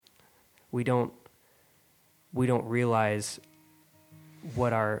we don't realize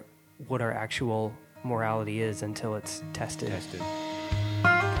what our actual morality is until it's tested.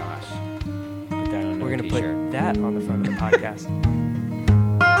 Gosh. Put that on We're a going to t-shirt. put that on the front of the podcast.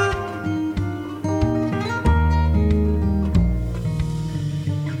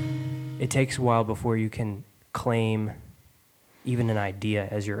 It takes a while before you can claim even an idea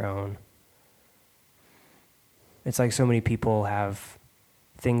as your own. It's like so many people have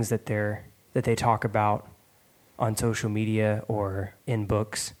things that they talk about on social media or in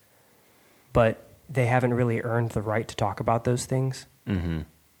books, but they haven't really earned the right to talk about those things. Mm-hmm.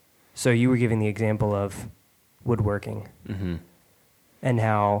 So you were giving the example of woodworking, Mm-hmm. and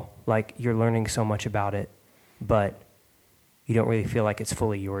how like you're learning so much about it, but you don't really feel like it's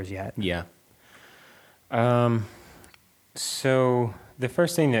fully yours yet. Yeah. So the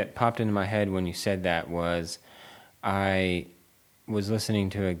first thing that popped into my head when you said that was I was listening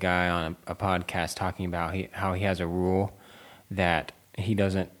to a guy on a podcast talking about how he has a rule that he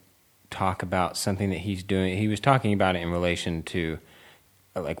doesn't talk about something that he's doing. He was talking about it in relation to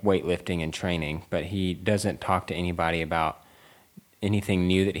like weightlifting and training, but he doesn't talk to anybody about anything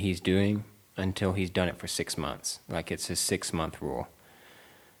new that he's doing until he's done it for 6 months. Like it's his 6-month rule.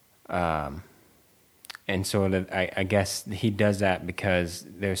 And so I guess he does that because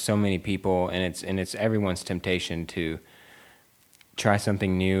there's so many people, and it's everyone's temptation to try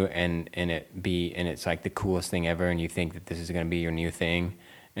something new and it's like the coolest thing ever, and you think that this is going to be your new thing,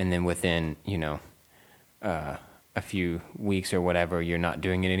 and then within a few weeks or whatever, you're not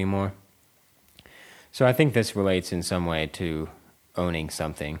doing it anymore. So I think this relates in some way to owning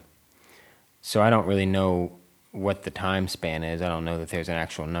something. So I don't really know what the time span is. I don't know that there's an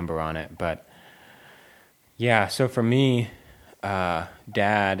actual number on it, but yeah. So for me,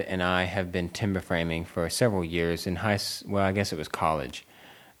 Dad and I have been timber framing for several years in I guess it was college.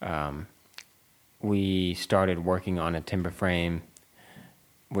 We started working on a timber frame.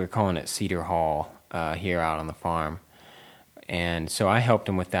 We're calling it Cedar Hall here out on the farm. And so I helped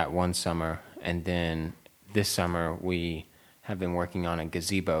him with that one summer. And then this summer we have been working on a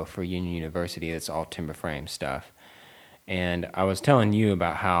gazebo for Union University that's all timber frame stuff. And I was telling you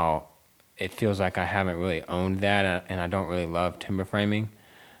about how it feels like I haven't really owned that, and I don't really love timber framing.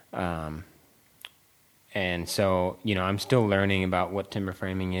 And so, I'm still learning about what timber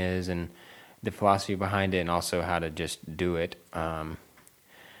framing is and the philosophy behind it, and also how to just do it.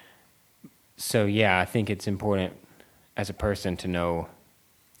 So yeah, I think it's important as a person to know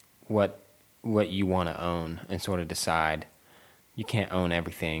what you want to own and sort of decide. You can't own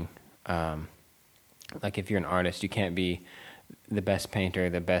everything. Like if you're an artist, you can't be the best painter,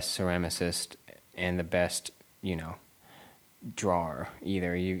 the best ceramicist, and the best, drawer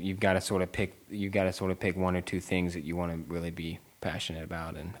either. You've got to sort of pick one or two things that you want to really be passionate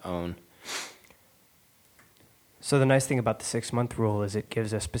about and own. So the nice thing about the 6-month rule is it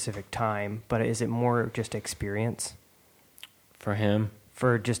gives a specific time, but is it more just experience? For him?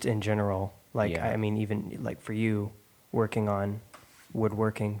 For just in general. Like, yeah. I mean, even like for you working on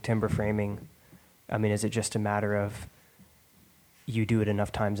woodworking, timber framing, I mean, is it just a matter of you do it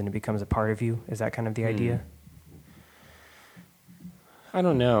enough times and it becomes a part of you? Is that kind of the idea? I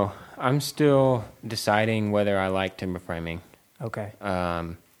don't know. I'm still deciding whether I like timber framing. Okay.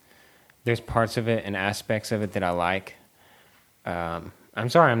 There's parts of it and aspects of it that I like. I'm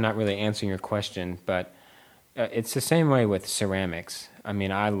sorry I'm not really answering your question, but it's the same way with ceramics. I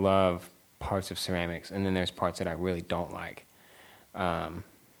mean, I love parts of ceramics, and then there's parts that I really don't like.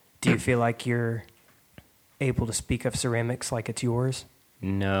 Do you feel like you're able to speak of ceramics like it's yours?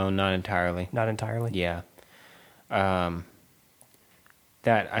 No, not entirely. Not entirely? Yeah. I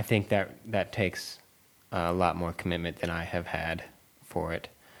think that takes a lot more commitment than I have had for it.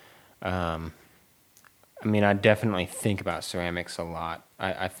 I mean, I definitely think about ceramics a lot.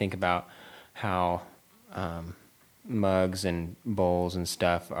 I think about how mugs and bowls and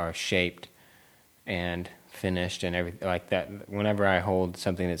stuff are shaped and finished and everything like that. Whenever I hold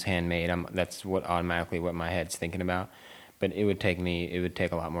something that's handmade, that's automatically what my head's thinking about. But it would take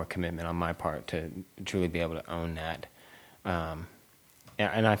a lot more commitment on my part to truly be able to own that.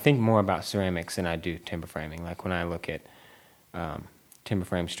 And I think more about ceramics than I do timber framing. Like when I look at timber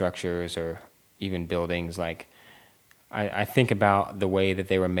frame structures or even buildings, like I think about the way that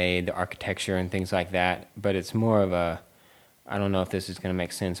they were made, the architecture and things like that, but it's more of I don't know if this is going to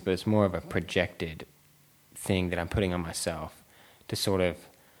make sense, but it's more of a projected thing that I'm putting on myself to sort of,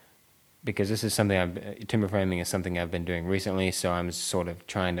 because this is something timber framing is something I've been doing recently, so I'm sort of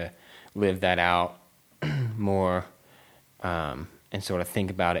trying to live that out more and sort of think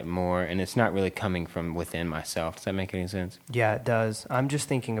about it more, and it's not really coming from within myself. Does that make any sense? Yeah, it does. I'm just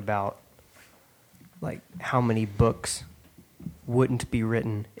thinking about like how many books wouldn't be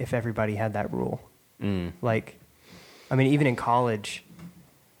written if everybody had that rule. Like, I mean, even in college,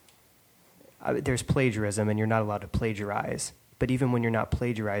 there's plagiarism and you're not allowed to plagiarize. But even when you're not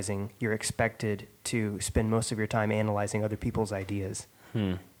plagiarizing, you're expected to spend most of your time analyzing other people's ideas.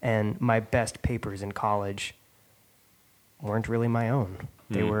 And my best papers in college weren't really my own.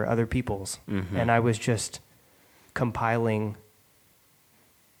 They were other people's. And I was just compiling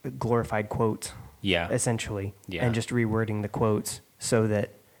glorified quotes, essentially, and just rewording the quotes so that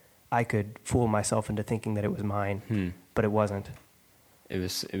I could fool myself into thinking that it was mine, but it wasn't. It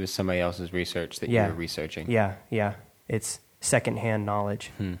was somebody else's research that you were researching. Yeah. It's secondhand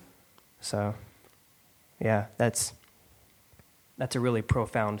knowledge. So, yeah, that's a really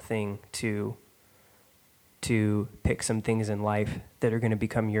profound thing to pick some things in life that are going to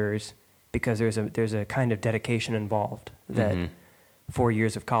become yours, because there's a kind of dedication involved that 4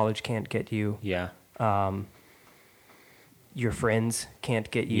 years of college can't get you. Yeah. Your friends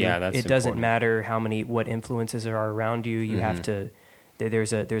can't get you. Yeah, that's it doesn't important. matter what influences are around you. You have to.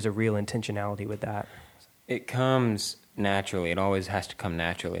 There's a real intentionality with that. It comes naturally. It always has to come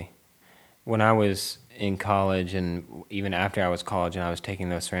naturally. When I was in college, and even after I was college and I was taking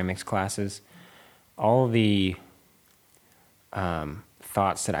those ceramics classes, all the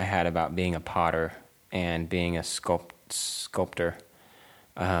thoughts that I had about being a potter and being a sculptor,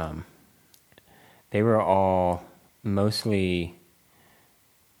 they were all mostly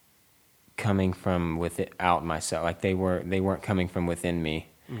coming from without myself. Like they weren't coming from within me.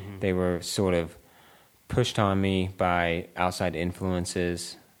 They were sort of pushed on me by outside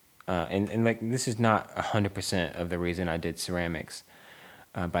influences. And like, this is not 100% of the reason I did ceramics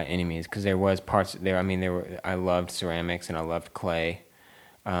by any means, because there was parts there. I mean, I loved ceramics and I loved clay,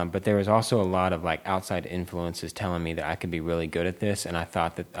 but there was also a lot of like outside influences telling me that I could be really good at this, and I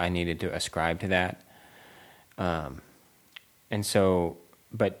thought that I needed to ascribe to that. And so,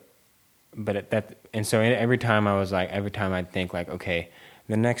 every time I'd think like, okay,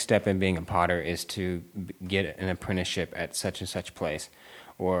 the next step in being a potter is to get an apprenticeship at such and such place.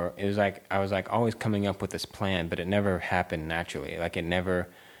 Or it was like, I was like always coming up with this plan, but it never happened naturally. Like it never,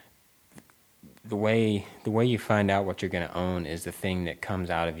 the way you find out what you're going to own is the thing that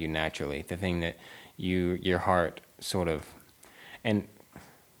comes out of you naturally, the thing that your heart sort of, and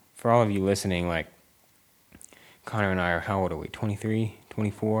for all of you listening, like Connor and I are, how old are we, 23,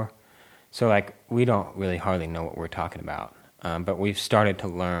 24? So like, we don't really hardly know what we're talking about. But we've started to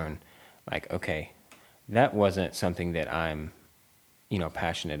learn, like, okay, that wasn't something that I'm,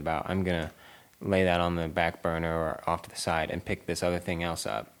 passionate about. I'm going to lay that on the back burner or off to the side and pick this other thing else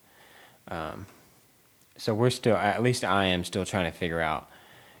up. So we're still, at least I am still trying to figure out,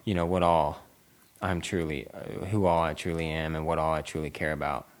 who all I truly am and what all I truly care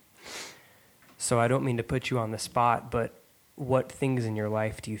about. So I don't mean to put you on the spot, but what things in your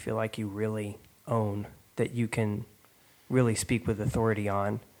life do you feel like you really own, that you can really speak with authority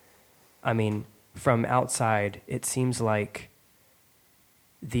on? I mean, from outside, it seems like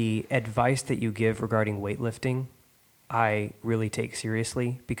the advice that you give regarding weightlifting, I really take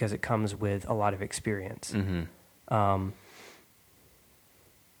seriously because it comes with a lot of experience. And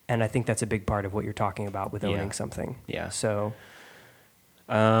I think that's a big part of what you're talking about with owning something. Yeah. So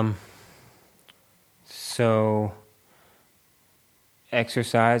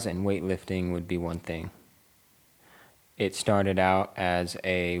exercise and weightlifting would be one thing. It started out as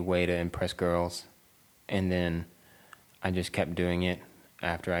a way to impress girls, and then I just kept doing it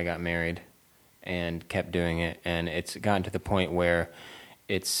after I got married and kept doing it, and it's gotten to the point where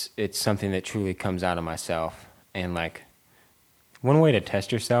it's something that truly comes out of myself. And like, one way to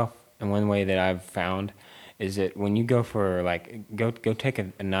test yourself, and one way that I've found, is that when you go for like go take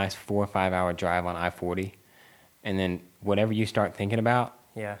a nice 4 or 5 hour drive on I-40, and then whatever you start thinking about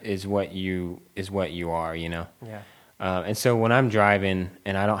is what you are, Yeah. And so when I'm driving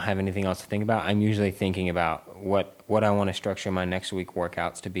and I don't have anything else to think about, I'm usually thinking about what I want to structure my next week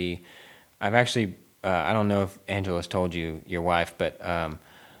workouts to be. I've actually, I don't know if Angela's told you, your wife, but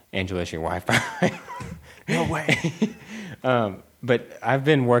Angela's your wife. No way. But I've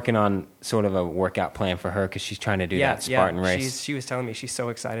been working on sort of a workout plan for her because she's trying to do that Spartan race. She was telling me she's so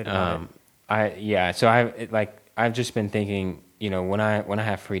excited about it. So I've just been thinking, when I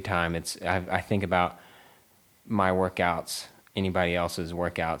have free time, I think about my workouts, anybody else's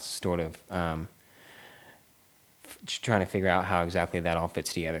workouts, sort of trying to figure out how exactly that all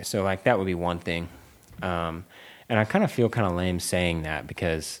fits together. So like, that would be one thing. And I kind of feel kind of lame saying that,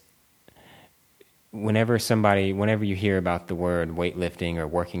 because whenever you hear about the word weightlifting or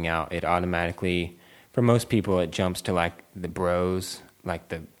working out, it automatically, for most people, it jumps to like the bros, like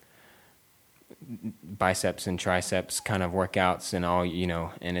biceps and triceps kind of workouts and all,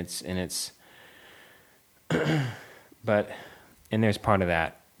 and it's but and there's part of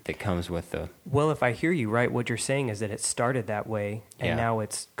that comes with the. Well, if I hear you right, what you're saying is that it started that way and Yeah. now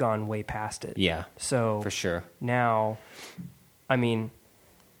it's gone way past it. Yeah, So for sure. now, I mean,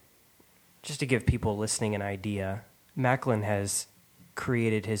 just to give people listening an idea, Macklin has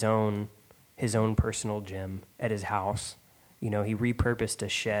created his own personal gym at his house. He repurposed a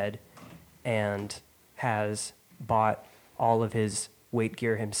shed and has bought all of his weight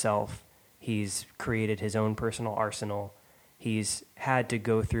gear himself. He's created his own personal arsenal. He's had to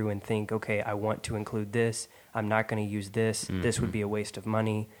go through and think, okay, I want to include this. I'm not going to use this. Mm-hmm. This would be a waste of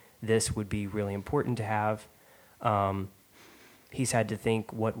money. This would be really important to have. He's had to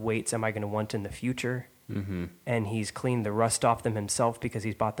think, what weights am I going to want in the future? Mm-hmm. And he's cleaned the rust off them himself because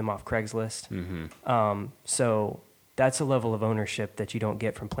he's bought them off Craigslist. Mm-hmm. So that's a level of ownership that you don't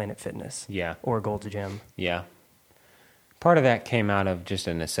get from Planet Fitness Yeah. or Gold's Gym. Yeah. Part of that came out of just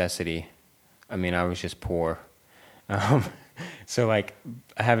a necessity. I mean, I was just poor. So like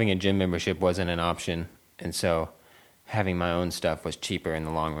having a gym membership wasn't an option. And so having my own stuff was cheaper in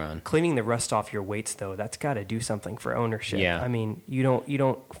the long run. Cleaning the rust off your weights, though, that's got to do something for ownership. Yeah. I mean, you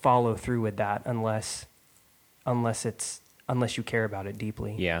don't follow through with that unless you care about it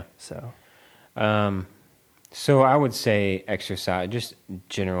deeply. Yeah. So So I would say exercise, just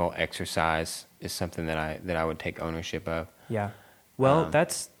general exercise is something that I would take ownership of. yeah. Well,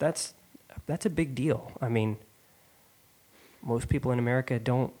 that's a big deal. I mean, most people in America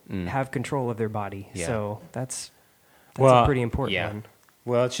don't have control of their body. Yeah. So that's a pretty important yeah. one.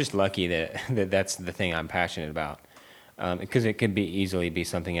 Well, it's just lucky that's the thing I'm passionate about, because it could easily be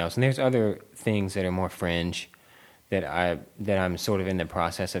something else. And there's other things that are more fringe that I'm sort of in the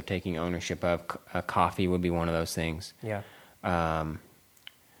process of taking ownership of. Coffee would be one of those things. Yeah. And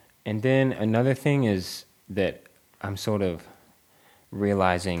then another thing is that I'm sort of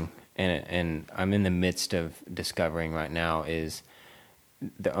realizing, and I'm in the midst of discovering right now, is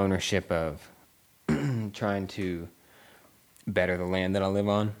the ownership of trying to better the land that I live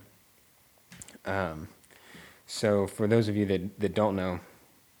on. So for those of you that don't know,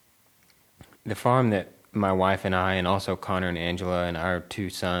 the farm that my wife and I, and also Connor and Angela and our two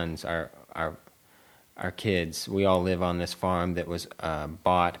sons, our kids, we all live on this farm that was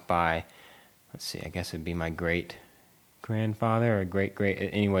bought by, let's see, I guess it'd be my great grandfather or great.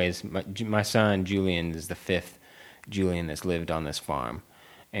 Anyways, my son Julian is the fifth Julian that's lived on this farm,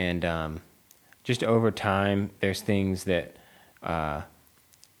 and just over time, there's things that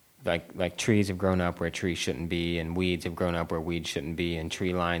like trees have grown up where trees shouldn't be, and weeds have grown up where weeds shouldn't be, and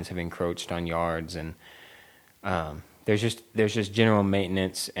tree lines have encroached on yards, and there's just general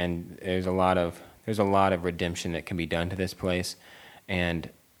maintenance, and there's a lot of redemption that can be done to this place, and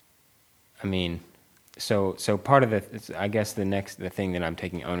I mean, so part of I guess the thing that I'm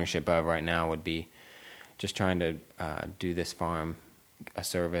taking ownership of right now would be just trying to do this farm a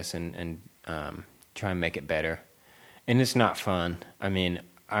service and try and make it better, and it's not fun. I mean,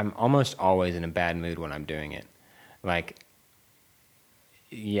 I'm almost always in a bad mood when I'm doing it, like.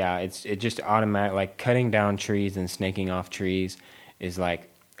 Yeah, it just automatic, like cutting down trees and snaking off trees is like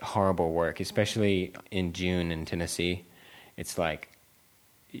horrible work, especially in June in Tennessee. It's like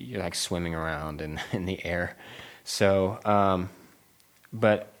you're like swimming around in the air. So,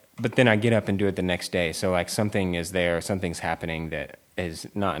 but then I get up and do it the next day. So like something is there, something's happening that is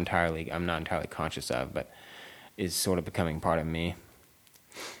I'm not entirely conscious of, but is sort of becoming part of me.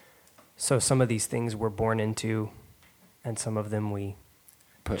 So some of these things we're born into, and some of them we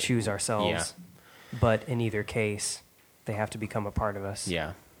choose ourselves. Yeah. But in either case, they have to become a part of us.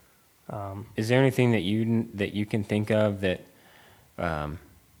 Yeah. Is there anything that you can think of that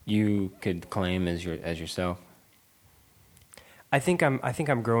you could claim as yourself? I think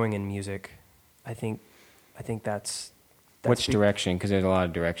I'm growing in music. I think that's Which direction? Because there's a lot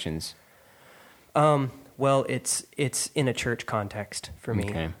of directions. Well, it's in a church context for me.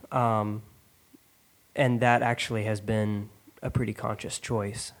 Okay. And that actually has been a pretty conscious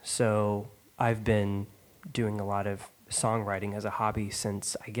choice. So I've been doing a lot of songwriting as a hobby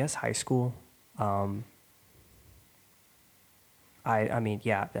since, I guess, high school. I mean,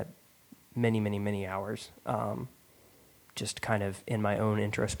 yeah, that many hours. Just kind of in my own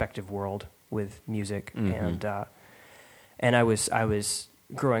introspective world with music. Mm-hmm. And I was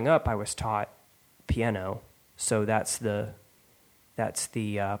growing up, I was taught piano. So that's the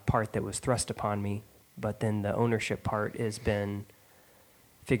part that was thrust upon me. But then the ownership part has been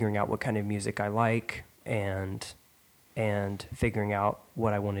figuring out what kind of music I like and figuring out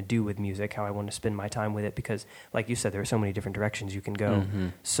what I want to do with music, how I want to spend my time with it. Because, like you said, there are so many different directions you can go. Mm-hmm.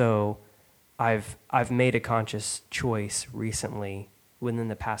 So I've made a conscious choice recently within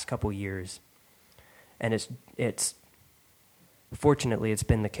the past couple years, and it's fortunately it's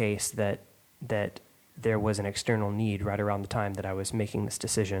been the case that there was an external need right around the time that I was making this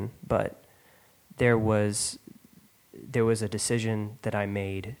decision, but there was a decision that I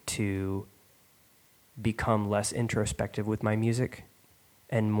made to become less introspective with my music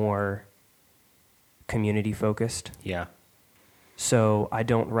and more community focused. Yeah. So I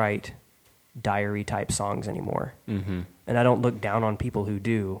don't write diary type songs anymore. Mm-hmm. And I don't look down on people who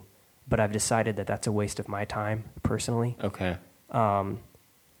do, but I've decided that that's a waste of my time personally. Okay.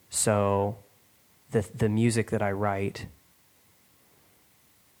 So the music that I write,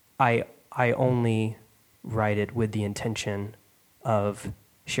 I only write it with the intention of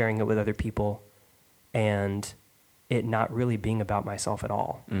sharing it with other people and it not really being about myself at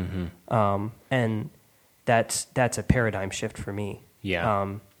all. Mm-hmm. And that's a paradigm shift for me.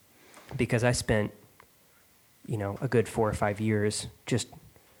 Yeah. Because I spent, a good 4 or 5 years just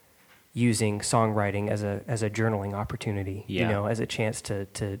using songwriting as a journaling opportunity, Yeah. as a chance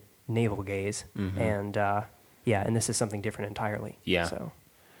to navel gaze. Mm-hmm. And, and this is something different entirely. Yeah. So,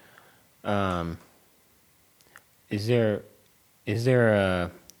 Is there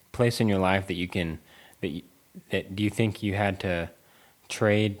a place in your life that you can that do you think you had to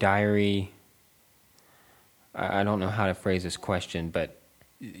trade diary? I don't know how to phrase this question, but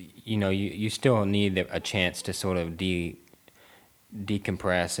you still need a chance to sort of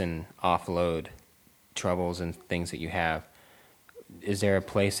decompress and offload troubles and things that you have. Is there a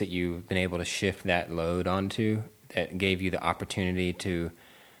place that you've been able to shift that load onto that gave you the opportunity to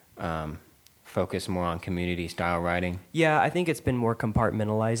focus more on community style writing? yeah, I think it's been more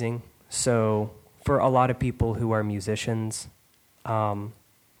compartmentalizing. So for a lot of people who are musicians,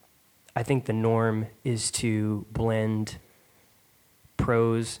 I think the norm is to blend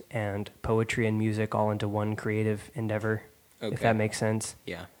prose and poetry and music all into one creative endeavor, if that makes sense.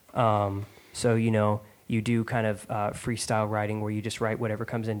 Yeah. So, you do kind of freestyle writing where you just write whatever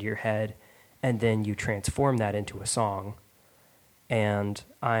comes into your head and then you transform that into a song. And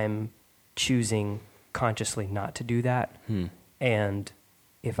I'm choosing consciously not to do that. And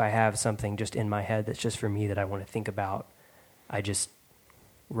if I have something just in my head that's just for me that I want to think about, I just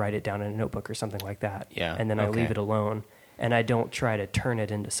write it down in a notebook or something like that. Yeah. And then I Okay. leave it alone. And I don't try to turn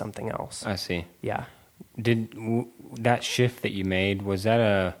it into something else. I see. Yeah. That shift that you made,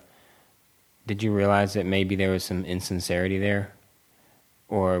 did you realize that maybe there was some insincerity there?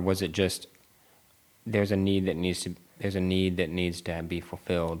 Or was it just there's a need that needs to be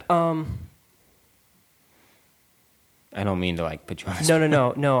fulfilled? I don't mean to put you on the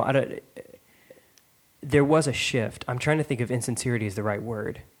spot. No. I don't. There was a shift. I'm trying to think if insincerity is the right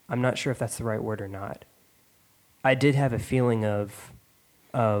word. I'm not sure if that's the right word or not. I did have a feeling of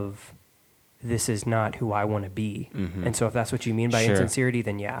this is not who I want to be. Mm-hmm. And so if that's what you mean by Sure. insincerity,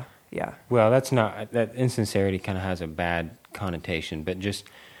 then yeah. Well, that insincerity kind of has a bad connotation, but just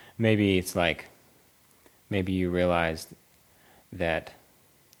maybe it's maybe you realized that,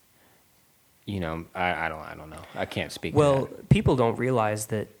 I don't know. I can't speak to Well, that. people don't realize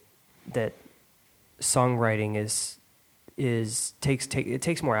that songwriting it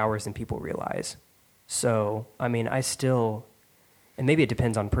takes more hours than people realize. So, I mean, I still, and maybe it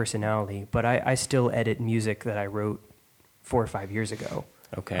depends on personality, but I still edit music that I wrote 4 or 5 years ago.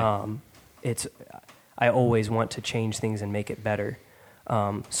 Okay. I always want to change things and make it better.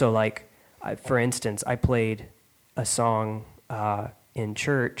 So for instance, I played a song in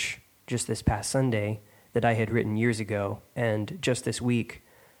church just this past Sunday that I had written years ago, and just this week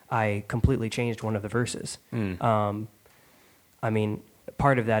I completely changed one of the verses. I mean,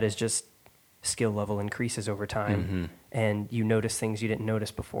 part of that is just skill level increases over time, and you notice things you didn't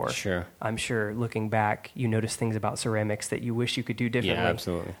notice before. Sure. I'm sure looking back, you notice things about ceramics that you wish you could do differently. Yeah,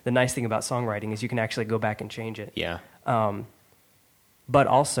 absolutely. The nice thing about songwriting is you can actually go back and change it. Yeah. But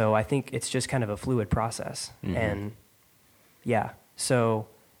also, I think it's just kind of a fluid process. Mm-hmm. And yeah, so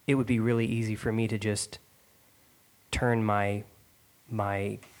it would be really easy for me to just turn my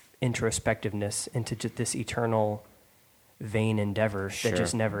introspectiveness into just this eternal vain endeavor Sure. that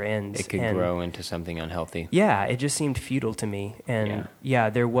just never ends. It could grow into something unhealthy. Yeah, it just seemed futile to me. And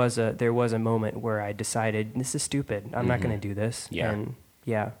there was a moment where I decided, this is stupid. I'm not going to do this. Yeah. And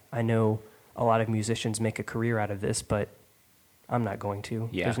I know a lot of musicians make a career out of this, but I'm not going to.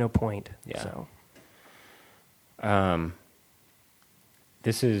 Yeah. There's no point. Yeah. So.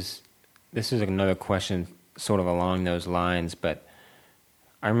 This is another question sort of along those lines, but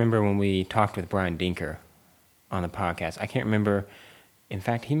I remember when we talked with Brian Dinker on the podcast. I can't remember. In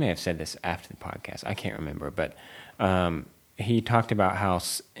fact, he may have said this after the podcast. I can't remember, but he talked about how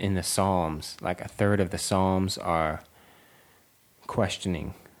in the Psalms, like a third of the Psalms are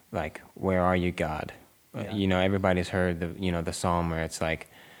questioning, like, where are you, God? Yeah. You know, everybody's heard the Psalm where it's like,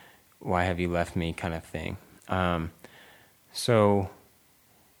 why have you left me, kind of thing. So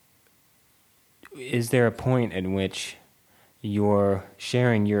is there a point at which you're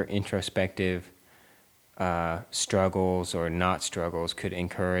sharing your introspective struggles or not struggles could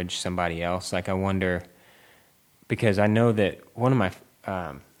encourage somebody else? Like, I wonder, because I know that one of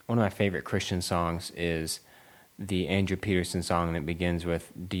my favorite Christian songs is the Andrew Peterson song that begins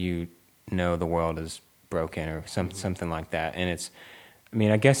with, "Do you know the world is broken?" or something like that. And it's, I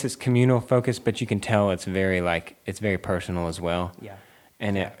mean, I guess it's communal focused, but you can tell it's very personal as well. Yeah.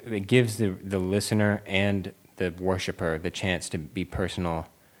 And it gives the listener and the worshiper the chance to be personal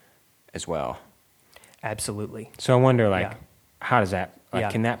as well. Absolutely. So I wonder, Yeah. how does that,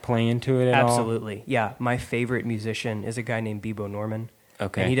 can that play into it at all? Absolutely. Yeah. My favorite musician is a guy named Bebo Norman.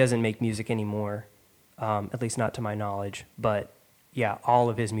 Okay. And he doesn't make music anymore, at least not to my knowledge. But yeah, all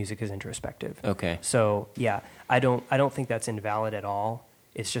of his music is introspective. Okay. So yeah, I don't think that's invalid at all.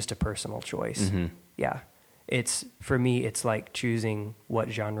 It's just a personal choice. Mm-hmm. Yeah. It's, for me, it's like choosing what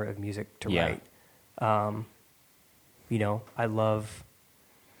genre of music to Yeah. write. I love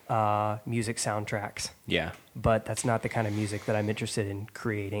music soundtracks, Yeah. but that's not the kind of music that I'm interested in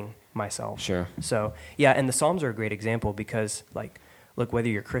creating myself. Sure. So, yeah, and the Psalms are a great example because, like, look, whether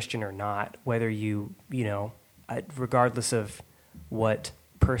you're Christian or not, whether regardless of what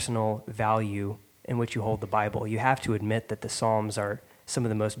personal value in which you hold the Bible, you have to admit that the Psalms are some of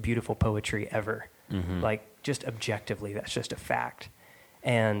the most beautiful poetry ever. Mm-hmm. Like, just objectively, that's just a fact.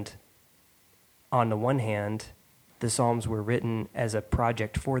 And on the one hand, the Psalms were written as a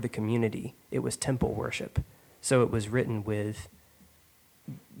project for the community. It was temple worship. So it was written with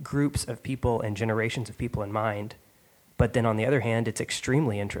groups of people and generations of people in mind. But then on the other hand, it's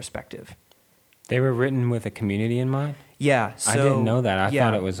extremely introspective. They were written with a community in mind? Yeah. So, I didn't know that. I yeah.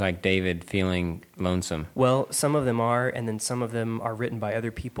 thought it was like David feeling lonesome. Well, some of them are, and then some of them are written by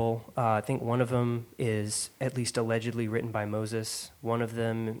other people. I think one of them is at least allegedly written by Moses. One of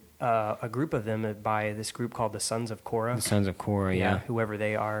them, a group of them, by this group called the Sons of Korah. The Sons of Korah, yeah. Whoever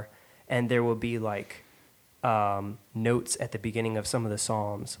they are. And there will be like notes at the beginning of some of the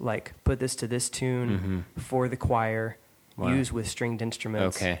Psalms, like put this to this tune for the choir, Wow. used with stringed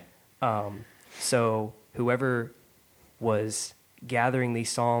instruments. Okay. So whoever was gathering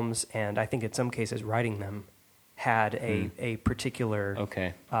these Psalms, and I think in some cases writing them, had a particular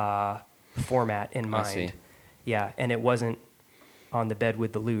Okay. format in mind. I see. Yeah, and it wasn't on the bed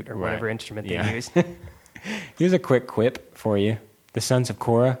with the lute or whatever Right. instrument they Yeah. used. Here's a quick quip for you. The Sons of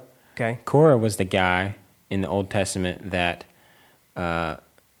Korah. Okay. Korah was the guy in the Old Testament that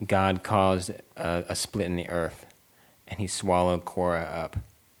God caused a split in the earth, and he swallowed Korah up.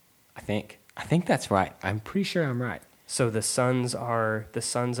 I think that's right. I'm pretty sure I'm right. So the sons are the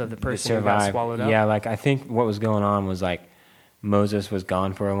sons of the That person who got survived. swallowed up? Yeah, like I think what was going on was like Moses was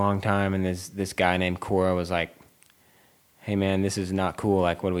gone for a long time, and this guy named Korah was like, "Hey man, this is not cool.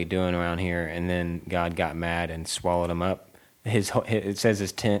 Like, what are we doing around here?" And then God got mad and swallowed him up. It says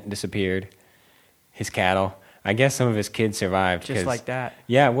his tent disappeared, his cattle. I guess some of his kids survived. Just like that.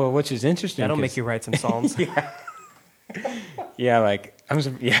 Yeah, well, which is interesting. That'll 'cause- make you write some psalms. Yeah, like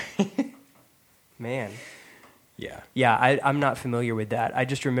yeah, Man. yeah. Yeah, I'm not familiar with that. I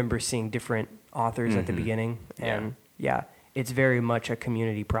just remember seeing different authors at the beginning. And yeah, it's very much a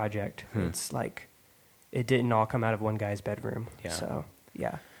community project. It's like, it didn't all come out of one guy's bedroom. Yeah. So,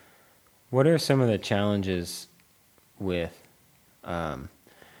 yeah. What are some of the challenges with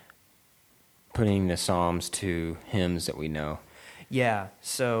putting the Psalms to hymns that we know? Yeah.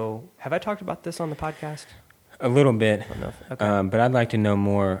 So, have I talked about this on the podcast? A little bit, I don't know if- okay. but I'd like to know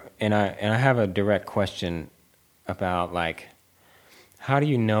more. And I have a direct question about, like, how do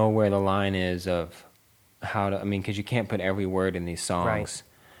you know where the line is of how to? I mean, because you can't put every word in these songs.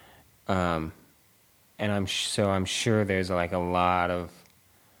 Right. And I'm sure there's like a lot of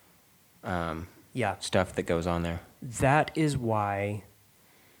Yeah. stuff that goes on there. That is why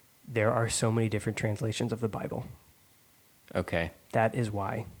there are so many different translations of the Bible. Okay. That is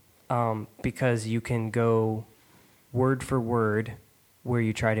why. Because you can go word for word where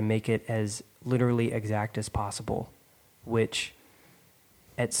you try to make it as literally exact as possible, which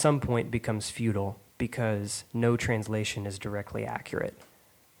at some point becomes futile because no translation is directly accurate.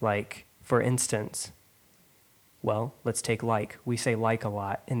 Like, for instance, well, let's take like. We say like a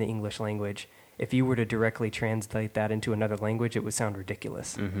lot in the English language. If you were to directly translate that into another language, it would sound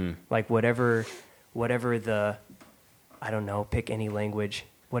ridiculous. Mm-hmm. Like whatever the, I don't know, pick any language.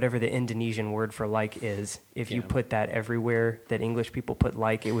 whatever the Indonesian word for like is, if you Yeah. put that everywhere that English people put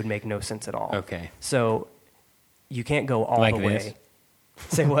like, it would make no sense at all. Okay. So you can't go all Like the this? way.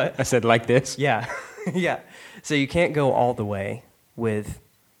 Say what? I said like this? Yeah. Yeah. So you can't go all the way with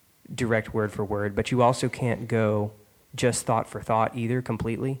direct word for word, but you also can't go just thought for thought either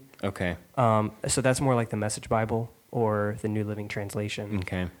completely. Okay. So that's more like the Message Bible or the New Living Translation.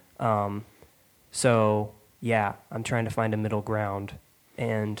 Okay. So yeah, I'm trying to find a middle ground.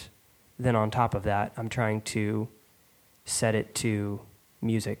 And then on top of that, I'm trying to set it to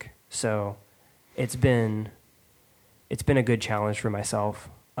music. So it's been a good challenge for myself.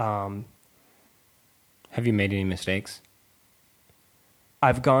 Have you made any mistakes?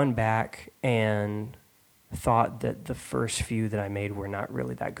 I've gone back and thought that the first few that I made were not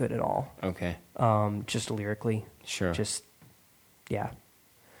really that good at all. Okay. Just lyrically. Sure. Just, yeah.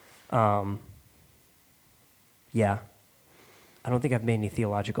 Yeah. I don't think I've made any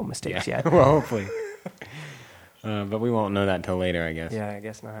theological mistakes yet. Well, hopefully. But we won't know that till later, I guess. Yeah, I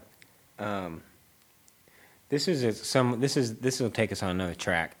guess not. This will take us on another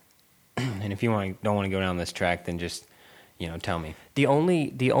track. And if you don't want to go down this track, then just, tell me. The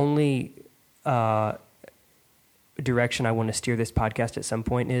only direction I want to steer this podcast at some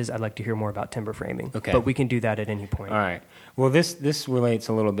point is I'd like to hear more about timber framing. Okay. But we can do that at any point. All right. Well, this relates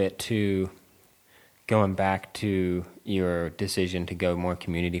a little bit to going back to your decision to go more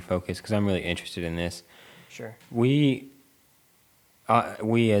community focused, because I'm really interested in this. Sure. We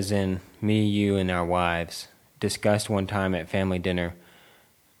as in me, you, and our wives, discussed one time at family dinner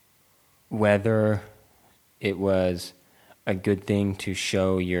whether it was a good thing to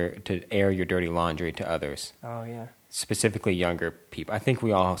air your dirty laundry to others, Oh, yeah. specifically younger people. I think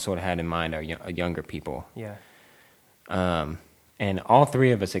we all sort of had in mind our younger people. Yeah. And all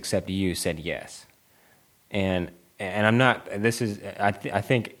three of us except you said yes. And I'm not. I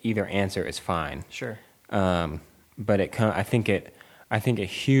think either answer is fine. Sure. But I think a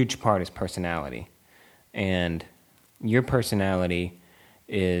huge part is personality, and your personality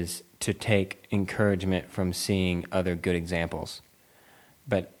is to take encouragement from seeing other good examples.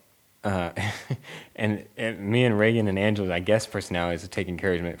 But and me and Reagan and Angela's, I guess, personality is to take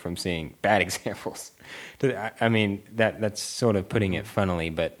encouragement from seeing bad examples. I mean, that's sort of putting it funnily,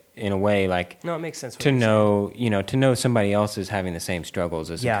 but in a way, like, No, it makes sense. to know somebody else is having the same struggles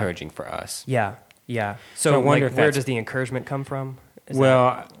is Yeah. encouraging for us. Yeah. Yeah. So So, I wonder like, if where that's- does the encouragement come from?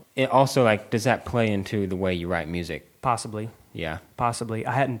 It also, like, does that play into the way you write music? Possibly. Yeah. Possibly.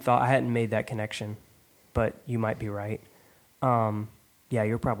 I hadn't made that connection, but you might be right. Yeah,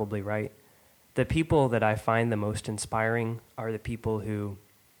 you're probably right. The people that I find the most inspiring are the people who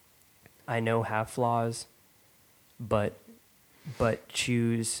I know have flaws, but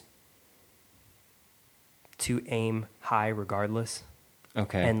choose to aim high regardless.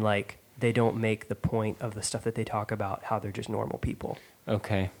 Okay. And like they don't make the point of the stuff that they talk about how they're just normal people.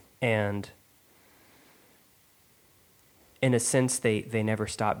 Okay. And in a sense, they never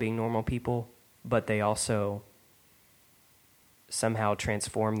stop being normal people, but they also somehow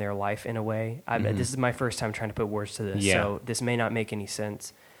transform their life in a way. Mhm. This is my first time trying to put words to this, Yeah. so this may not make any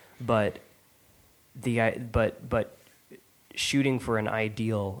sense. But but shooting for an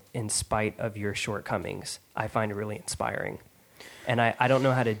ideal in spite of your shortcomings, I find really inspiring. And I don't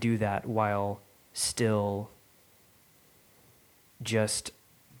know how to do that while still just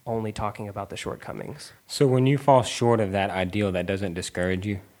only talking about the shortcomings. So when you fall short of that ideal, that doesn't discourage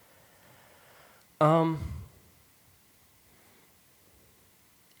you?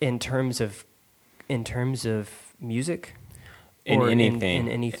 In terms of music, In or anything. in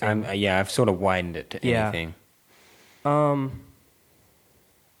anything. I've sort of widened it to Yeah. anything.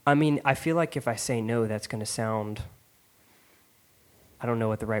 I mean, I feel like if I say no, that's going to sound, I don't know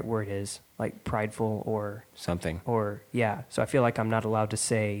what the right word is, like prideful Something. yeah. So I feel like I'm not allowed to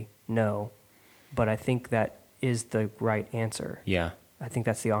say no, but I think that is the right answer. Yeah. I think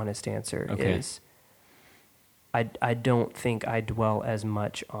that's the honest answer. Okay. Is I don't think I dwell as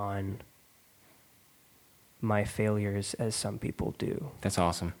much on my failures as some people do. That's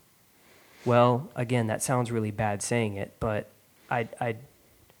awesome. Well, again, that sounds really bad saying it, but I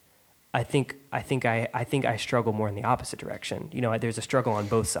think I struggle more in the opposite direction. You know, there's a struggle on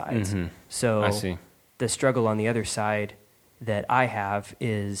both sides. Mhm. So I see. the struggle on the other side that I have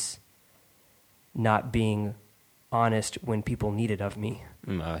is not being honest when people need it of me.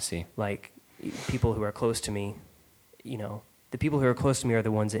 I see. Like people who are close to me, you know, the people who are close to me are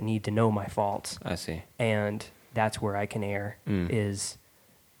the ones that need to know my faults. I see. And that's where I can err, Mm. is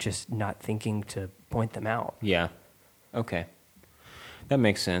just not thinking to point them out. Yeah. Okay. That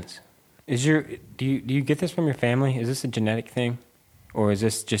makes sense. Do you get this from your family? Is this a genetic thing? or is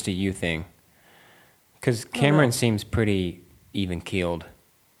this just a you thing? Because Cameron seems pretty even keeled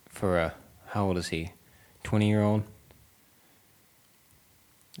for a, how old is he? 20-year-old?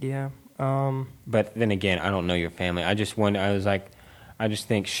 Yeah. But then again, I don't know your family. I just wonder, I just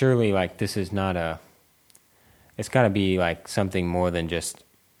think surely like this is not it's got to be like something more than just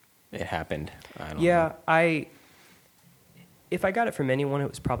it happened. I don't know. If I got it from anyone, it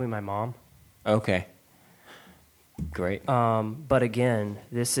was probably my mom. Okay. Great. But again,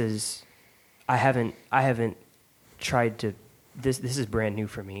 I haven't tried to, this is brand new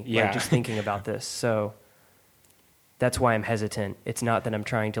for me. Yeah. Like, just thinking about this. So that's why I'm hesitant. It's not that I'm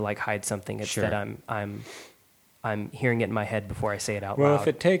trying to like hide something. It's Sure. that I'm hearing it in my head before I say it out Well, loud.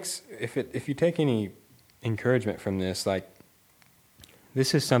 if you take any encouragement from this, like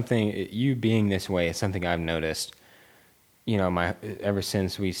this is something, you being this way is something I've noticed, you know, ever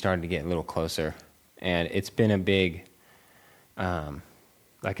since we started to get a little closer, and it's been a big,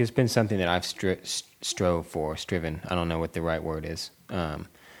 like it's been something that I've striven, I don't know what the right word is, to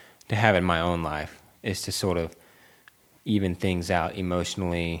have in my own life, is to sort of even things out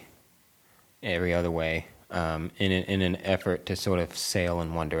emotionally, every other way, in an effort to sort of sail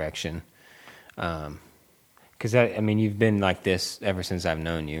in one direction. Because you've been like this ever since I've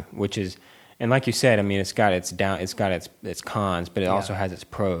known you, which is, and like you said, I mean, it's got its cons, but it also has its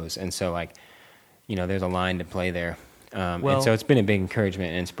pros, and so like, you know, there's a line to play there. And so it's been a big encouragement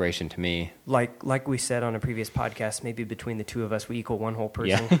and inspiration to me. Like we said on a previous podcast, maybe between the two of us, we equal one whole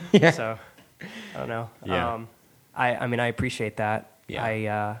person. Yeah. Yeah. So I don't know. Yeah. I appreciate that.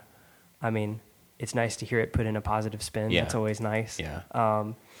 Yeah. I mean, it's nice to hear it put in a positive spin. Yeah. That's always nice. Yeah.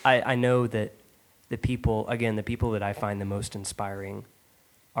 I know that the people that I find the most inspiring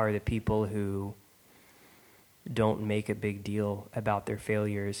are the people who don't make a big deal about their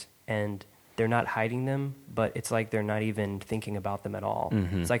failures, and they're not hiding them, but it's like they're not even thinking about them at all.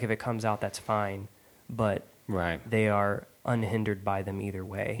 Mm-hmm. It's like if it comes out, that's fine, but Right. they are unhindered by them either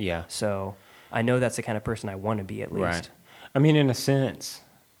way. Yeah. So I know that's the kind of person I want to be, at least. Right. I mean, in a sense,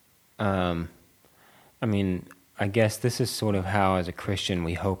 I guess this is sort of how, as a Christian,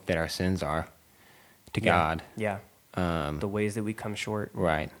 we hope that our sins are to God. Yeah. The ways that we come short.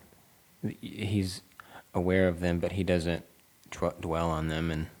 Right. He's aware of them, but he doesn't dwell on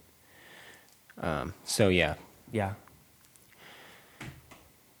them, and so yeah. Yeah.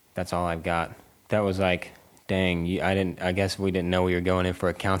 That's all I've got. That was like, dang, I guess we didn't know we were going in for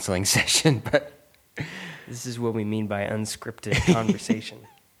a counseling session, but This is what we mean by unscripted conversation.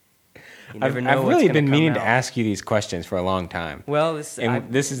 You never I've know what's really gonna been come meaning to out. ask you these questions for a long time. Well, this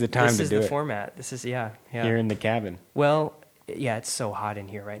is the time to do it. This is the format. This is, yeah. Here in the cabin. Well, yeah, it's so hot in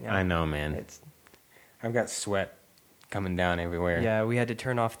here right now. I know, man. It's, I've got sweat coming down everywhere. yeah, we had to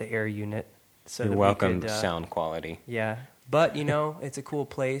turn off the air unit. So You're that welcome we could, to sound quality. Yeah. But, you know, it's a cool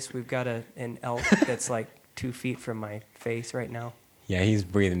place. We've got an elk that's like 2 feet from my face right now. Yeah, he's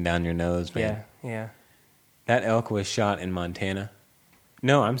breathing down your nose, man. Yeah. That elk was shot in Montana.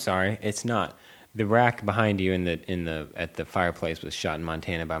 No, I'm sorry, it's not. The rack behind you at the fireplace was shot in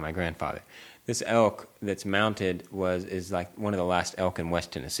Montana by my grandfather. This elk that's mounted is like one of the last elk in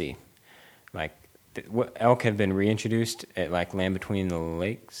West Tennessee. Like, elk have been reintroduced at like Land Between the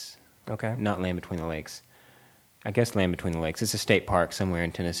Lakes. Okay. Not Land Between the Lakes. I guess Land Between the Lakes. It's a state park somewhere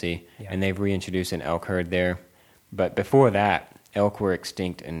in Tennessee, Yeah. and they've reintroduced an elk herd there. But before that, elk were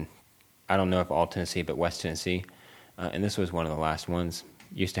extinct in, I don't know if all Tennessee, but West Tennessee. And this was one of the last ones.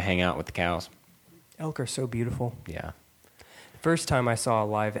 Used to hang out with the cows. Elk are so beautiful. Yeah. First time I saw a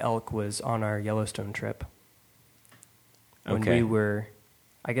live elk was on our Yellowstone trip. When Okay. we were,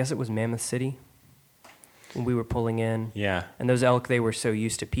 I guess it was Mammoth City, when we were pulling in. Yeah. And those elk, they were so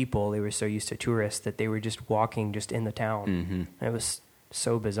used to people, they were so used to tourists that they were just walking just in the town. Mm-hmm. And it was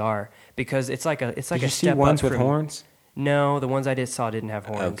so bizarre because it's like a Did step you see up ones with from- horns? No, the ones I saw didn't have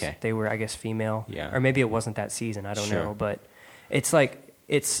horns. Okay. They were, I guess, female. Yeah. Or maybe it wasn't that season. I don't Sure. know. But it's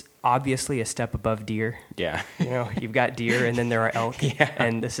obviously a step above deer. Yeah. You know, you've got deer and then there are elk. Yeah.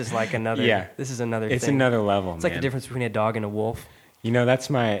 And this is like another. Yeah. This is another. It's thing. another level, It's like the man. difference between a dog and a wolf. You know, that's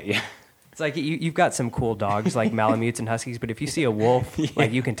my... Yeah. It's like you've got some cool dogs like Malamutes and Huskies, but if you see a wolf,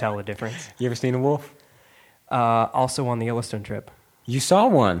 like you can tell the difference. You ever seen a wolf? Also on the Yellowstone trip. You saw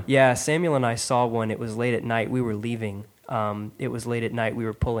one. Yeah, Samuel and I saw one. It was late at night. We were leaving. It was late at night. We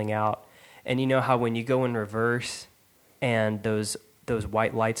were pulling out. And you know how when you go in reverse and those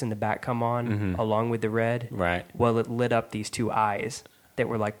white lights in the back come on along with the red? Right. Well, it lit up these two eyes that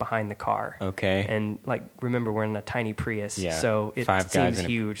were like behind the car. Okay. And like, remember, we're in a tiny Prius. Yeah, So it 5 guys seems in a-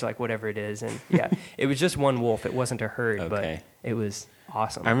 huge, like whatever it is. And yeah, it was just one wolf. It wasn't a herd, Okay. but it was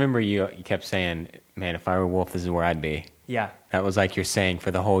awesome. I remember you kept saying, "Man, if I were a wolf, this is where I'd be." Yeah. That was like your saying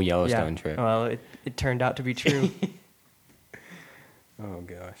for the whole Yellowstone trip. Well, it turned out to be true. Oh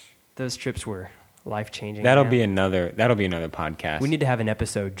gosh, Those trips were life-changing. that'll man. be another podcast. We need to have an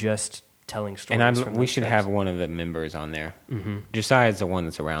episode just telling stories. and we should have one of the members on there. Mm-hmm. Josiah is the one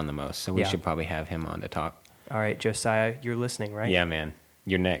that's around the most, so we Yeah. should probably have him on to talk. All right, Josiah, you're listening, right? Yeah, man,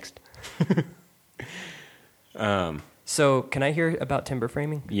 you're next. So, can I hear about timber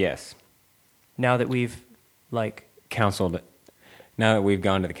framing Yes, now that we've counseled. Now that we've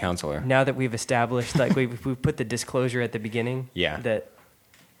gone to the counselor. now that we've established we've put the disclosure at the beginning? Yeah. That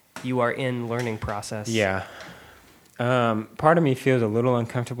you are in learning process. Yeah. Part of me feels a little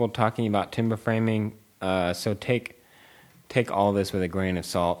uncomfortable talking about timber framing, so take all this with a grain of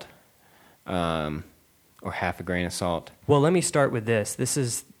salt, or half a grain of salt. Well, let me start with this. This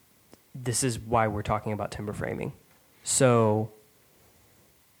is why we're talking about timber framing. So,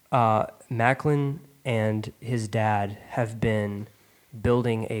 Macklin and his dad have been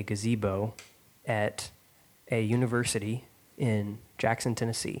building a gazebo at a university in Jackson,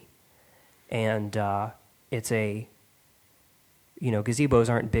 Tennessee. And it's gazebos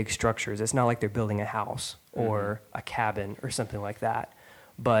aren't big structures. It's not like they're building a house or a cabin or something like that.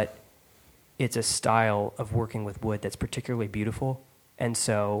 But it's a style of working with wood that's particularly beautiful. And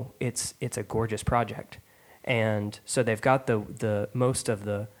so it's a gorgeous project. And so they've got the most of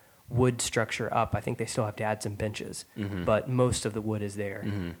the wood structure up. I think they still have to add some benches, but most of the wood is there.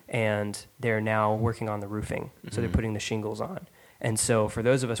 And they're now working on the roofing. So they're putting the shingles on. And so for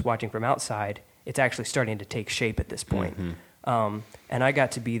those of us watching from outside, it's actually starting to take shape at this point. And I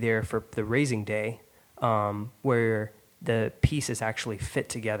got to be there for the raising day, where the pieces actually fit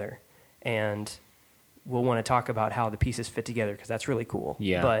together. And we'll want to talk about how the pieces fit together because that's really cool.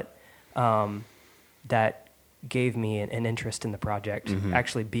 Yeah. But that gave me an interest in the project,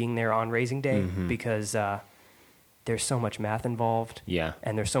 actually being there on raising day, because there's so much math involved. Yeah.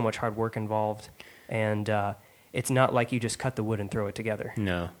 And there's so much hard work involved. And it's not like you just cut the wood and throw it together.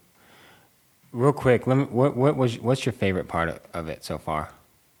 No. Real quick, what's your favorite part of it so far?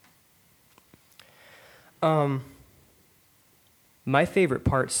 My favorite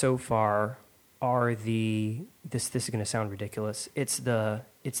part so far are this is going to sound ridiculous. It's the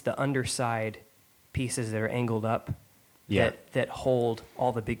underside pieces that are angled up that hold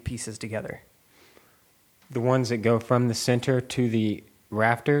all the big pieces together. The ones that go from the center to the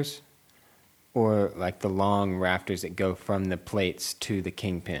rafters, or like the long rafters that go from the plates to the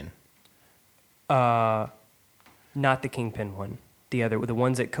kingpin? Not the kingpin one. The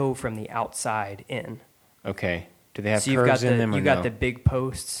ones that go from the outside in. Okay. Do they have So curves in them or you've no? got the big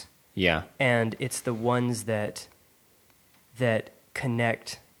posts. Yeah. And it's the ones that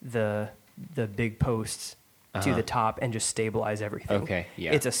connect the big posts to the top and just stabilize everything. Okay,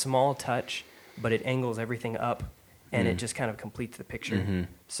 yeah. It's a small touch, but it angles everything up, and it just kind of completes the picture.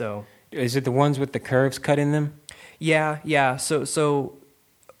 So Is it the ones with the curves cut in them? yeah. So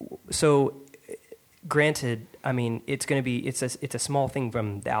granted, I mean, it's a small thing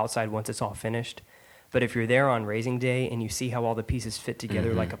from the outside once it's all finished. But if you're there on raising day and you see how all the pieces fit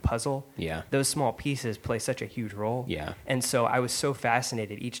together like a puzzle, Yeah. those small pieces play such a huge role. Yeah. And so I was so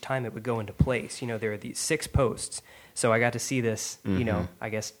fascinated each time it would go into place. There are these 6 posts. So I got to see this, I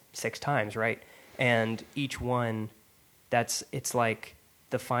guess 6 times, right? And each one, it's like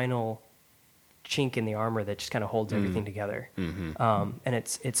the final chink in the armor that just kind of holds everything together. And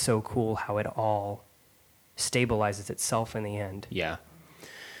it's so cool how it all stabilizes itself in the end. Yeah.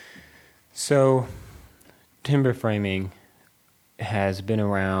 So, timber framing has been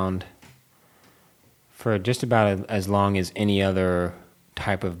around for just about as long as any other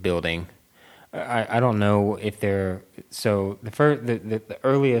type of building. I don't know if they're so the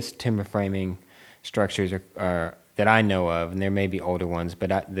earliest timber framing structures are that I know of, and there may be older ones,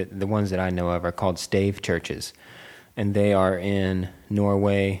 but the ones that I know of are called stave churches, and they are in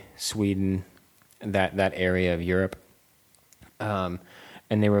Norway, Sweden, that area of Europe, and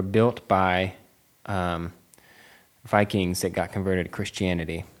they were built by Vikings that got converted to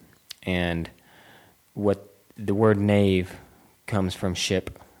Christianity, and what the word nave comes from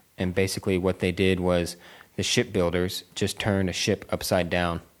ship, and basically what they did was the shipbuilders just turned a ship upside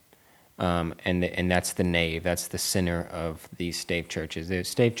down, and that's the nave. That's the center of these stave churches. The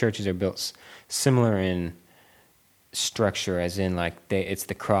stave churches are built similar in structure, as in it's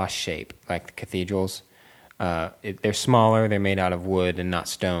the cross shape, like the cathedrals. They're smaller. They're made out of wood and not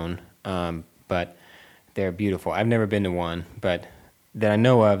stone, but they're beautiful. I've never been to one, but that I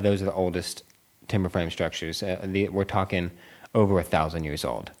know of, those are the oldest timber frame structures. We're talking over 1,000 years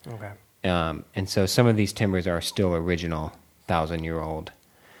old. Okay. And so some of these timbers are still original 1,000-year-old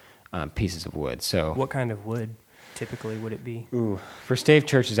pieces of wood. So What kind of wood typically would it be? for stave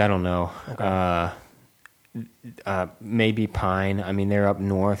churches, I don't know. Okay. Maybe pine. I mean, they're up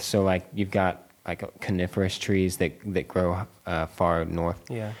north, so like you've got like coniferous trees that grow far north.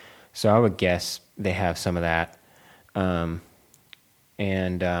 Yeah. So I would guess they have some of that. And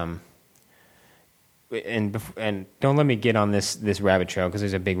don't let me get on this rabbit trail because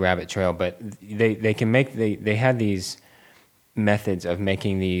there's a big rabbit trail. But they had these methods of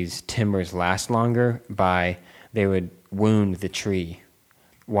making these timbers last longer by they would wound the tree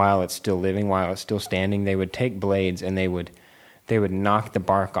while it's still living, while it's still standing. They would take blades and they would knock the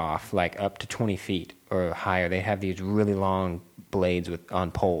bark off like up to 20 feet or higher. They have these really long blades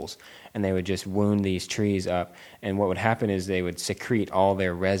on poles, and they would just wound these trees up. And what would happen is they would secrete all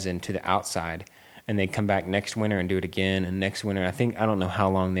their resin to the outside, and they'd come back next winter and do it again, and next winter. I don't know how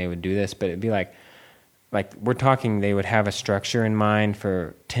long they would do this, but it'd be like we're talking they would have a structure in mind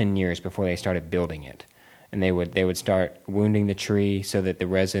for 10 years before they started building it. And they would start wounding the tree so that the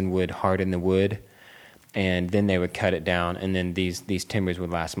resin would harden the wood, and then they would cut it down, and then these timbers would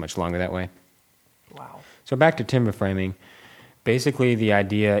last much longer that way. Wow. So back to timber framing. Basically, the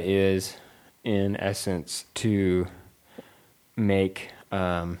idea is, in essence, to make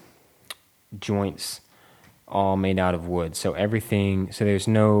joints all made out of wood. So there's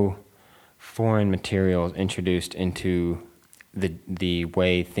no foreign materials introduced into the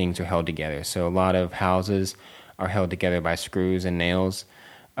way things are held together. So a lot of houses are held together by screws and nails,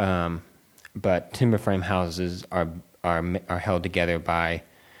 but timber frame houses are held together by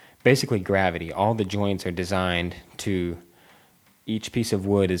basically gravity. All the joints are designed to. Each piece of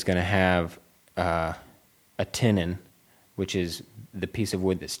wood is going to have a tenon, which is the piece of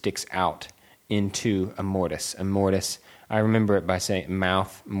wood that sticks out into a mortise. A mortise, I remember it by saying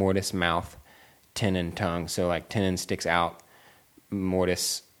mortise, mouth, tenon, tongue. So like tenon sticks out,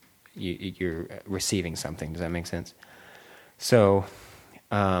 mortise, you're receiving something. Does that make sense? So,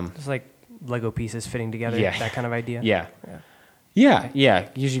 It's like Lego pieces fitting together, Yeah. that kind of idea? Yeah. Yeah. Yeah.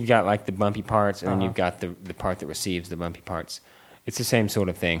 Usually you've got like the bumpy parts, and then Uh-huh. you've got the part that receives the bumpy parts. It's the same sort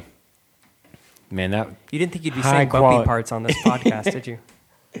of thing. Man, that You didn't think you'd be High saying bumpy quali- parts on this podcast, did you?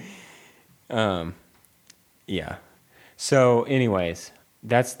 yeah. So, anyways,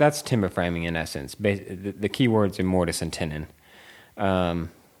 that's timber framing in essence. The key words are mortise and tenon.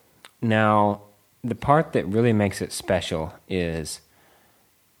 Now, the part that really makes it special is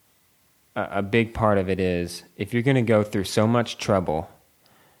a big part of it is if you're going to go through so much trouble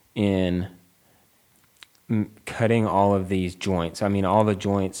in cutting all of these joints. I mean, all the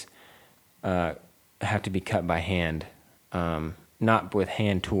joints have to be cut by hand, not with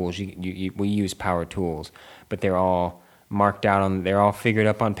hand tools. We use power tools, but they're all marked out they're all figured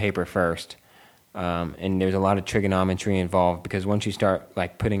up on paper first. And there's a lot of trigonometry involved because once you start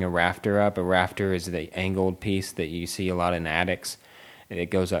like putting a rafter is the angled piece that you see a lot in attics. It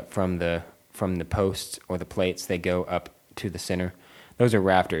goes up from the posts or the plates. They go up to the center. Those are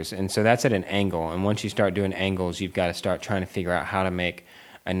rafters, and so that's at an angle. And once you start doing angles, you've got to start trying to figure out how to make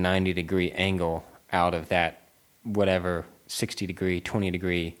a 90-degree angle out of that whatever 60-degree,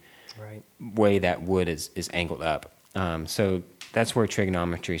 20-degree Right. way that wood is angled up. So that's where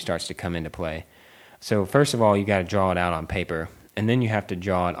trigonometry starts to come into play. So first of all, you got to draw it out on paper, and then you have to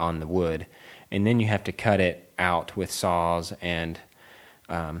draw it on the wood, and then you have to cut it out with saws, and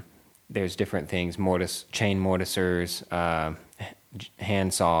there's different things, chain mortisers,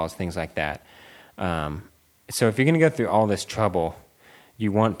 hand saws, things like that. So if you're going to go through all this trouble,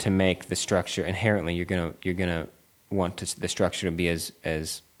 you want to make the structure inherently. You're gonna want the structure to be as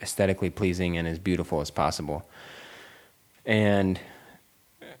aesthetically pleasing and as beautiful as possible. And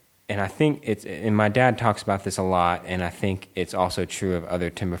I think and my dad talks about this a lot, and I think it's also true of other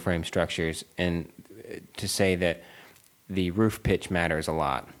timber frame structures, and to say that the roof pitch matters a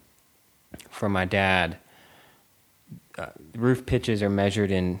lot. For my dad, roof pitches are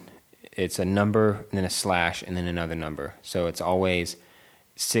measured it's a number, and then a slash, and then another number. So it's always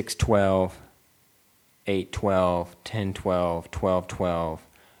 612, 812, 1012, 1212.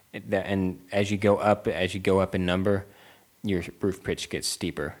 And as you go up in number, your roof pitch gets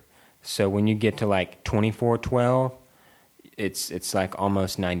steeper. So when you get to like 2412, it's like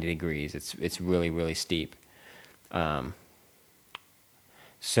almost 90 degrees. It's really, really steep.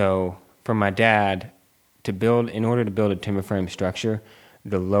 So for my dad, in order to build a timber frame structure,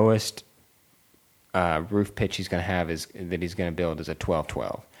 the lowest roof pitch he's going to have is a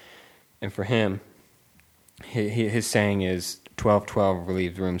 1212. And for him, his saying is 1212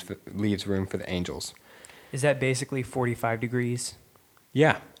 leaves room for the angels. Is that basically 45 degrees?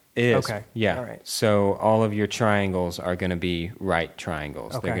 Yeah. It is. Okay. Yeah. All right. So all of your triangles are going to be right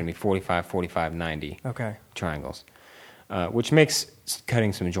triangles. Okay. They're going to be 45, 45, 90 Okay. triangles, which makes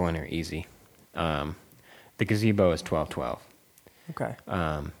cutting some joiner easy. The gazebo is 12, 12. Okay.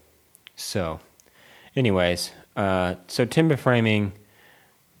 So, anyways, so timber framing,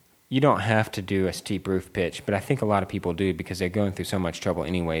 you don't have to do a steep roof pitch, but I think a lot of people do because they're going through so much trouble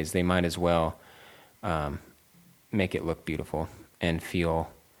anyways. They might as well make it look beautiful and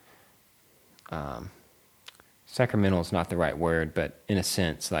feel sacramental is not the right word, but in a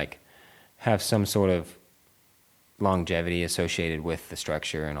sense, like have some sort of longevity associated with the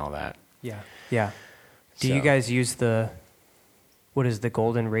structure and all that. Yeah. Yeah. Do So- you guys use what is the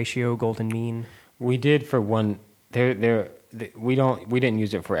golden ratio, golden mean? We did for one. We didn't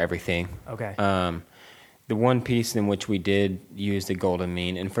use it for everything. Okay. The one piece in which we did use the golden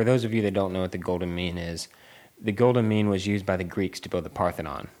mean, and for those of you that don't know what the golden mean is, the golden mean was used by the Greeks to build the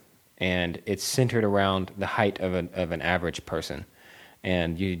Parthenon, and it's centered around the height of an average person,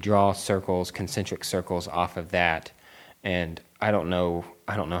 and you draw circles, concentric circles off of that, and I don't know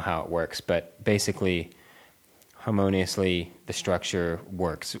how it works, but basically, harmoniously, the structure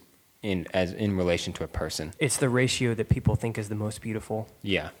works in relation to a person. It's the ratio that people think is the most beautiful.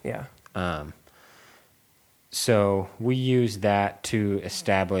 Yeah. Yeah. So we used that to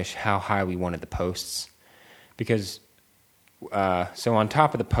establish how high we wanted the posts, because so on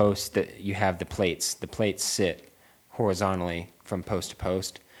top of the posts that you have the plates. The plates sit horizontally from post to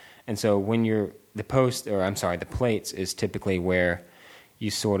post, and so when the plates is typically where you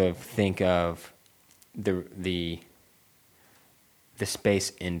sort of think of the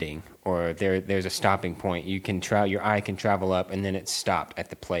space ending, or there's a stopping point. Your eye can travel up, and then it's stopped at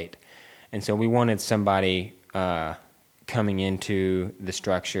the plate. And so we wanted somebody coming into the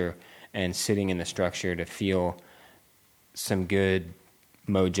structure and sitting in the structure to feel some good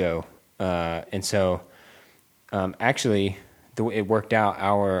mojo. And so actually, it worked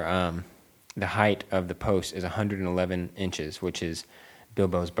out. The height of the post is 111 inches, which is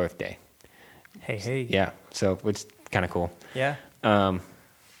Bilbo's birthday. Hey. Yeah, so it's kind of cool. Yeah.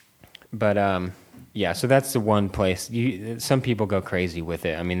 Yeah, so that's the one place. Some people go crazy with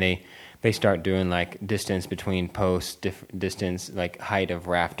it. I mean, they start doing like distance between posts, distance, like height of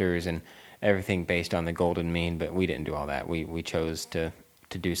rafters, and everything based on the golden mean. But we didn't do all that. We chose to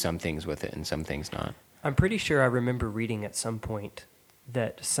do some things with it and some things not. I'm pretty sure I remember reading at some point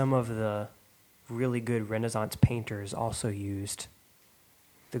that some of the really good Renaissance painters also used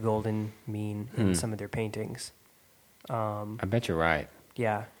the golden mean in some of their paintings. I bet you're right.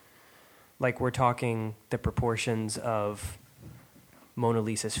 Yeah. Like we're talking the proportions of Mona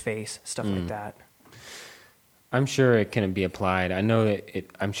Lisa's face, stuff like that. I'm sure it can be applied.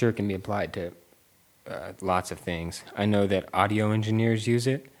 I'm sure it can be applied to lots of things. I know that audio engineers use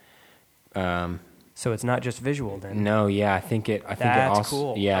it. So it's not just visual then? No, yeah, I think it That's also,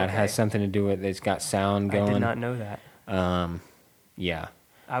 cool. yeah, Okay. it has something to do with it's got sound going. I did not know that. Yeah.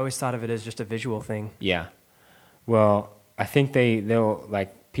 I always thought of it as just a visual thing. Yeah. Well, I think they'll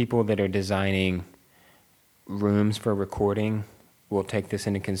like people that are designing rooms for recording will take this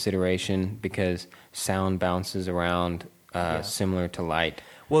into consideration because sound bounces around similar to light.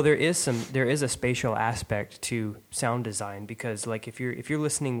 Well, there is a spatial aspect to sound design because like if you're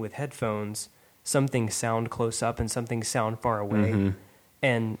listening with headphones, some things sound close up and some things sound far away.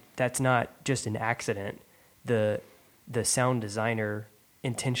 And that's not just an accident. The sound designer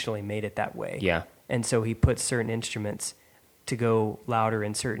intentionally made it that way. Yeah. And so he put certain instruments to go louder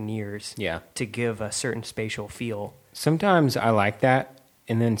in certain ears. Yeah. To give a certain spatial feel. Sometimes I like that,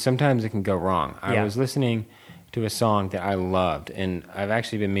 and then sometimes it can go wrong. I Yeah. was listening to a song that I loved, and I've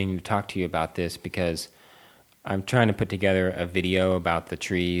actually been meaning to talk to you about this because I'm trying to put together a video about the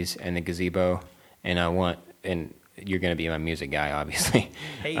trees and the gazebo, and you're going to be my music guy, obviously.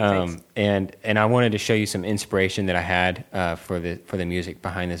 Hey, thanks. And I wanted to show you some inspiration that I had for the music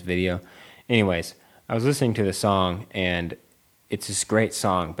behind this video. Anyways, I was listening to the song, and it's this great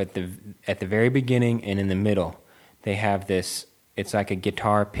song, but at the very beginning and in the middle, they have this, it's like a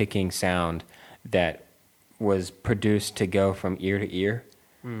guitar picking sound that was produced to go from ear to ear,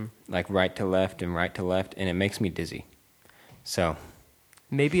 like right to left, and it makes me dizzy. So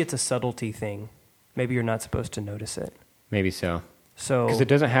Maybe it's a subtlety thing. Maybe you're not supposed to notice it. maybe so. So Because it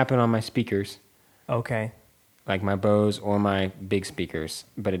doesn't happen on my speakers, okay. like my Bose or my big speakers,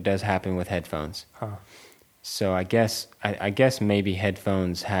 but it does happen with headphones. Huh. So I guess maybe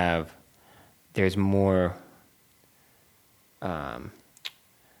headphones there's more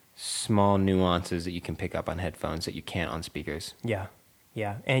small nuances that you can pick up on headphones that you can't on speakers. Yeah.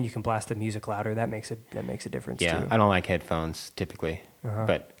 Yeah. And you can blast the music louder. That makes a difference Yeah, too. I don't like headphones typically, Uh-huh.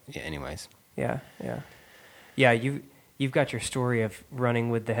 but yeah. Anyways, Yeah, yeah, yeah. You've got your story of running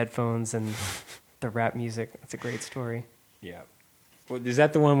with the headphones and the rap music. That's a great story. yeah. Well, is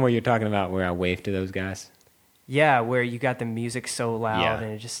that the one where you're talking about where I waved to those guys? Yeah, where you got the music so loud Yeah.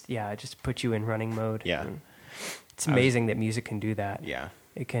 and it just puts you in running mode. Yeah. And it's amazing that music can do that. Yeah.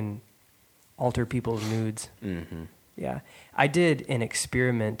 It can alter people's moods. Mm-hmm. Yeah. I did an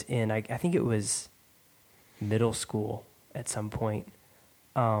experiment in, I think it was middle school at some point.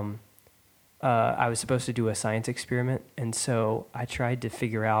 I was supposed to do a science experiment, and so I tried to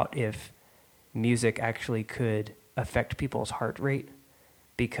figure out if music actually could affect people's heart rate,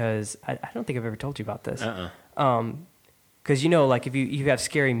 because I don't think I've ever told you about this. Because, like, if you have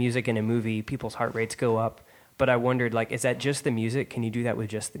scary music in a movie, people's heart rates go up. But I wondered, like, is that just the music? Can you do that with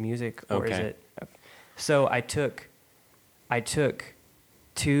just the music? Or is Okay. it... So I took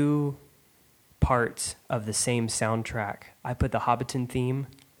 2 parts of the same soundtrack. I put the Hobbiton theme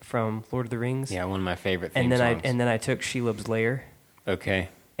from Lord of the Rings. Yeah, one of my favorite theme and then songs. I took Shelob's Lair. Okay.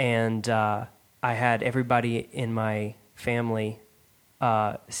 And I had everybody in my family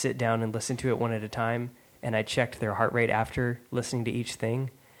sit down and listen to it one at a time, and I checked their heart rate after listening to each thing.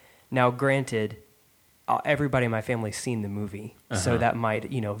 Now, granted, everybody in my family's seen the movie, so that might,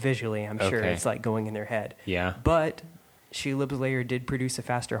 visually, I'm sure Okay. it's like going in their head. Yeah. But Shelob's Lair did produce a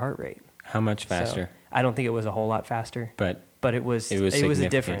faster heart rate. How much faster? So I don't think it was a whole lot faster, But it was a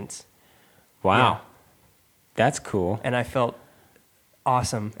significant. difference. wow, Yeah. that's cool. And I felt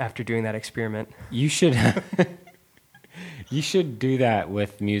awesome after doing that experiment. You should you should do that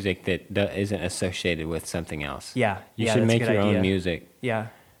with music that isn't associated with something else. Yeah. You yeah, should that's a make good your idea. own music. Yeah.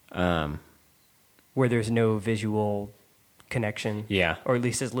 Um, Where there's no visual connection. yeah. Or at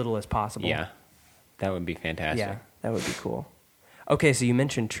least as little as possible. Yeah. That would be fantastic. Yeah, that would be cool. Okay, so you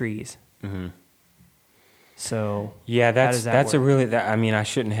mentioned trees. Mm-hmm. So Yeah, how that's does that a work? really. I mean, I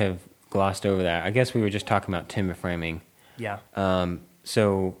shouldn't have glossed over that. I guess we were just talking about timber framing. Yeah.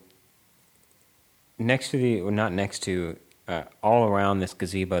 So all around this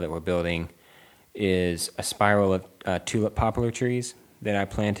gazebo that we're building is a spiral of tulip poplar trees that I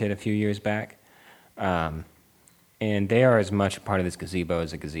planted a few years back. And they are as much a part of this gazebo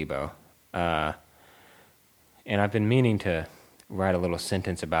as a gazebo. And I've been meaning to write a little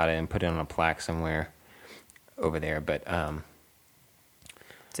sentence about it and put it on a plaque somewhere over there. But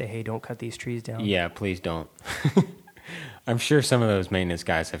Say, hey, don't cut these trees down. yeah, please don't. I'm sure some of those maintenance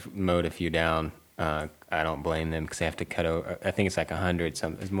guys have mowed a few down. I don't blame them because they have to cut over. I think it's like 100.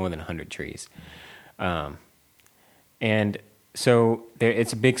 It's more than 100 trees. And so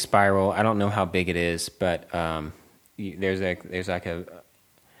it's a big spiral. I don't know how big it is, but there's like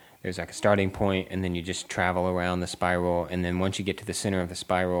a starting point, and then you just travel around the spiral, and then once you get to the center of the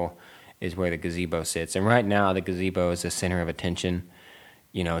spiral is where the gazebo sits. And right now, the gazebo is the center of attention.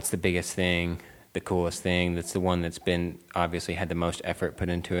 It's the biggest thing, the coolest thing. That's the one that's been obviously had the most effort put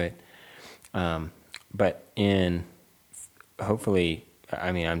into it. But hopefully,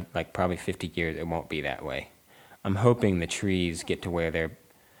 I mean, I'm like probably 50 years, it won't be that way. I'm hoping the trees get to where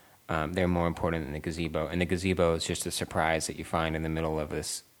they're more important than the gazebo, and the gazebo is just a surprise that you find in the middle of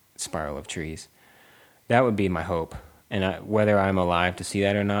this spiral of trees. That would be my hope, and whether I'm alive to see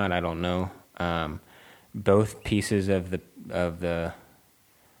that or not, I don't know. Both pieces of the,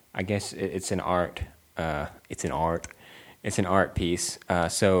 I guess it's an art. It's an art piece.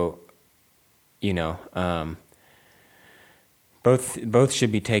 So, both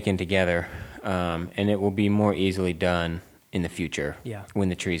should be taken together, and it will be more easily done in the future. Yeah. When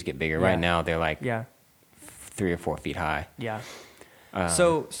the trees get bigger. Yeah. Right now, they're like Yeah. 3 or 4 feet high. Yeah.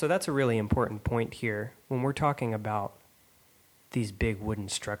 So that's a really important point here. When we're talking about these big wooden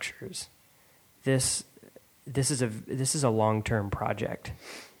structures, this is a long-term project.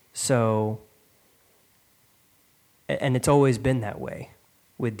 So, and it's always been that way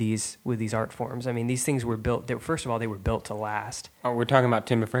with these art forms. I mean, these things were built. First of all, they were built to last. Oh, we're talking about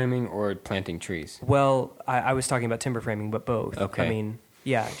timber framing or planting trees? Well, I was talking about timber framing, but both. Okay. I mean,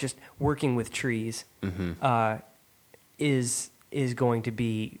 yeah, just working with trees is going to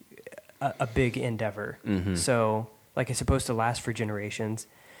be a big endeavor. Mm-hmm. So, like, it's supposed to last for generations,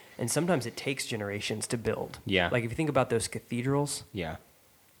 and sometimes it takes generations to build. Yeah. Like, if you think about those cathedrals, Yeah.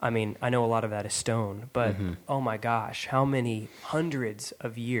 I mean, I know a lot of that is stone, but Mm-hmm. oh my gosh, how many hundreds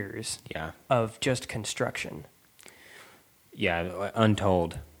of years Yeah. of just construction. Yeah,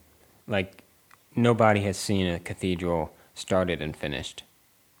 untold. Like, nobody has seen a cathedral started and finished,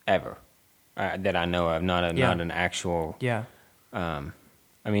 ever, that I know of. Not an actual. Yeah.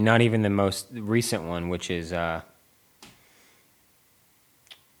 I mean, not even the most recent one, which is.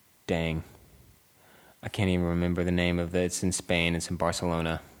 Dang, I can't even remember the name of it. It's in Spain. It's in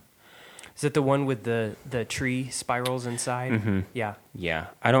Barcelona. Is it the one with the tree spirals inside? Mm-hmm. Yeah. Yeah,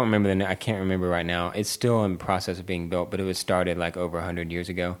 I don't remember I can't remember right now. It's still in process of being built, but it was started like over 100 years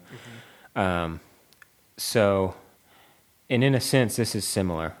ago. Mm-hmm. So, and in a sense, this is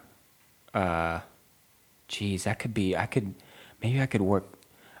similar. Geez, maybe I could work.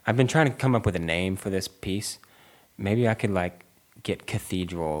 I've been trying to come up with a name for this piece. Maybe I could like get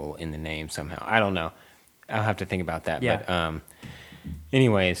cathedral in the name somehow. I don't know. I'll have to think about that. Yeah. But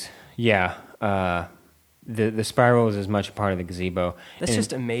anyways, yeah. The spiral is as much a part of the gazebo. That's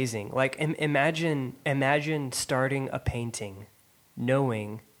just amazing. Like imagine starting a painting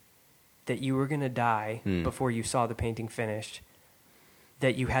knowing that you were going to die before you saw the painting finished,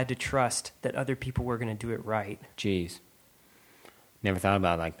 that you had to trust that other people were going to do it right. Jeez. Never thought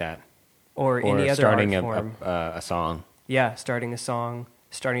about it like that. Or any other starting art form. a song. Yeah, starting a song,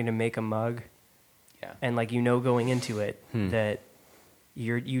 starting to make a mug. Yeah. And like going into it that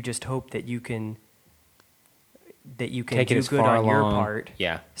you just hope that you can Take it do as good far on your along. part,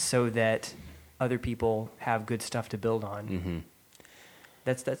 Yeah. so that other people have good stuff to build on. Mm-hmm.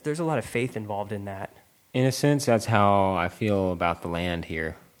 That's there's a lot of faith involved in that. In a sense, that's how I feel about the land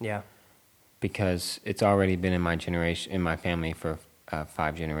here, Yeah. because it's already been in my family for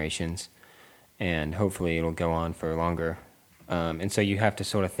 5 generations, and hopefully it'll go on for longer. And so you have to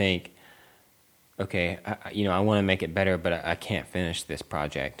sort of think, okay, I want to make it better, but I can't finish this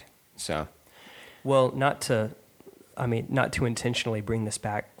project. So, Well, not to intentionally bring this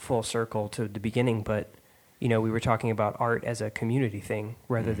back full circle to the beginning, but we were talking about art as a community thing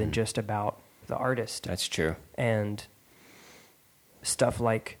rather than just about the artist. that's true. And stuff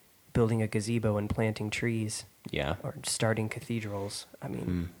like building a gazebo and planting trees Yeah. or starting cathedrals. I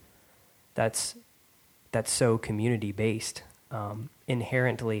mean, that's so community based.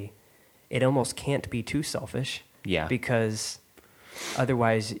 Inherently, it almost can't be too selfish. Yeah. Because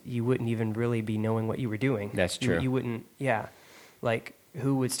otherwise, you wouldn't even really be knowing what you were doing. That's true. You wouldn't. Yeah. Like,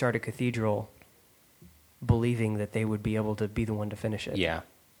 who would start a cathedral believing that they would be able to be the one to finish it? Yeah.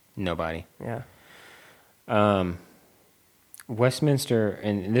 Nobody. Yeah. Westminster,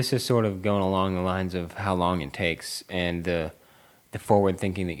 and this is sort of going along the lines of how long it takes and the forward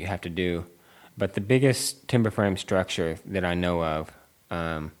thinking that you have to do. But the biggest timber frame structure that I know of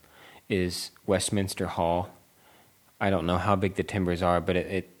is Westminster Hall. I don't know how big the timbers are, but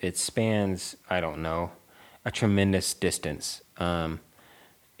it spans, I don't know, a tremendous distance. And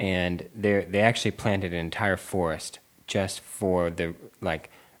they actually planted an entire forest just for the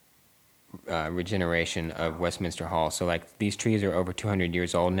regeneration of Westminster Hall. So like these trees are over 200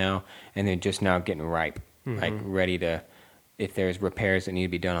 years old now, and they're just now getting ripe, like ready to. If there's repairs that need to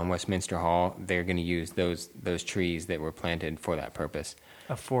be done on Westminster Hall, they're going to use those trees that were planted for that purpose.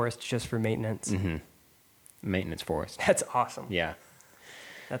 A forest just for maintenance. Mm-hmm. Maintenance forest. That's awesome. Yeah.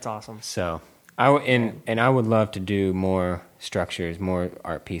 That's awesome. So I would love to do more structures, more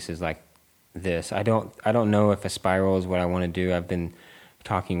art pieces like this. I don't know if a spiral is what I want to do. I've been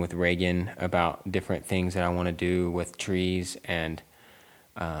talking with Reagan about different things that I want to do with trees and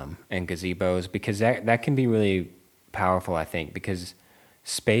gazebos, because that can be really powerful, I think, because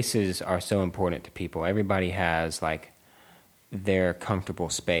spaces are so important to people. Everybody has like their comfortable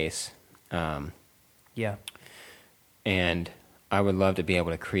space. Yeah. And I would love to be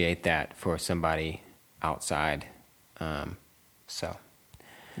able to create that for somebody outside. So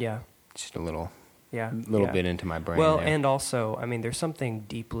Yeah. just a little Yeah. bit into my brain. Well, there. and also, I mean, there's something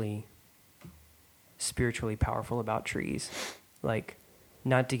deeply spiritually powerful about trees. Like,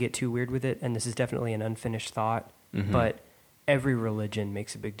 not to get too weird with it, and this is definitely an unfinished thought, but every religion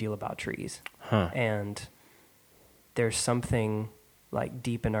makes a big deal about trees. Huh. And there's something like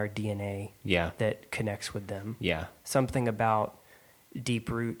deep in our DNA Yeah. that connects with them. Yeah. Something about deep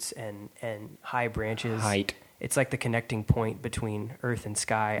roots and high branches. Height. It's like the connecting point between earth and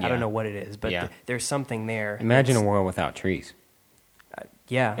sky. Yeah. I don't know what it is, but Yeah. there's something there. Imagine a world without trees.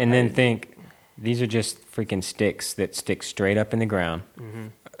 Yeah. And then think, these are just freaking sticks that stick straight up in the ground. Mm-hmm.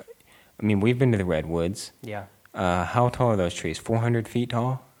 I mean, we've been to the redwoods. Yeah. How tall are those trees? 400 feet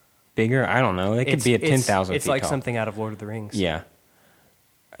tall? Bigger? I don't know. They could be at 10,000 feet It's like tall. something out of Lord of the Rings. Yeah.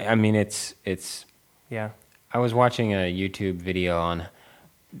 I mean, it's. Yeah. I was watching a YouTube video on.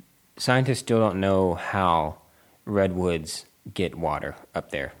 Scientists still don't know how redwoods get water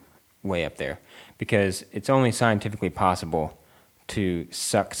up there, way up there, because it's only scientifically possible to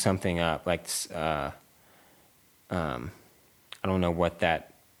suck something up. Like, I don't know what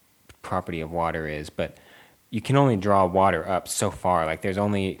that property of water is, but you can only draw water up so far. Like, there's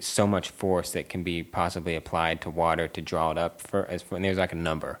only so much force that can be possibly applied to water to draw it up and there's like a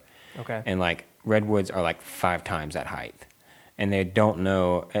number. Okay. And like redwoods are like 5 times that height. and they don't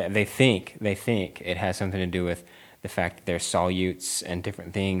know. They think it has something to do with the fact that there's solutes and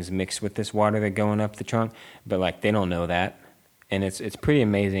different things mixed with this water that going up the trunk, but like they don't know that, and it's pretty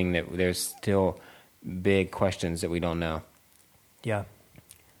amazing that there's still big questions that we don't know. Yeah.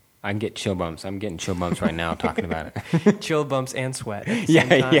 I can get chill bumps. I'm getting chill bumps right now talking about it. Chill bumps and sweat. At the same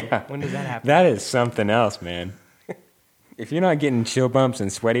time. Yeah. When does that happen? That is something else, man. If you're not getting chill bumps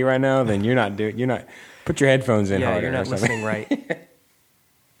and sweaty right now, then you're not. Put your headphones in harder. You're not or something. listening right.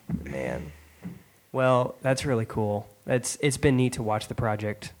 Man. Well, that's really cool. It's been neat to watch the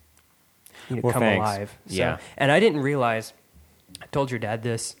project come thanks. alive. So, Yeah. And I didn't realize, I told your dad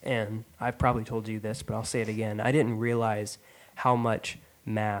this, and I've probably told you this, but I'll say it again. I didn't realize how much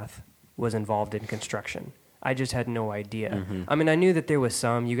math was involved in construction. I just had no idea. Mm-hmm. I mean, I knew that there was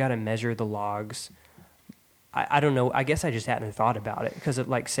some. You got to measure the logs. I don't know. I guess I just hadn't thought about it because of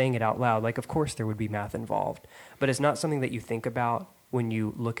like saying it out loud. Like, of course there would be math involved, but it's not something that you think about when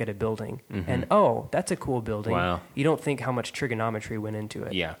you look at a building. Mm-hmm. And, oh, that's a cool building. Wow. You don't think how much trigonometry went into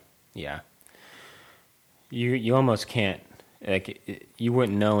it. Yeah. You almost can't, like, you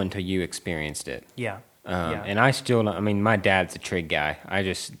wouldn't know until you experienced it. Yeah. And I still don't, I mean, my dad's a trig guy. I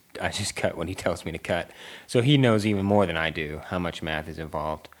just cut when he tells me to cut. So he knows even more than I do how much math is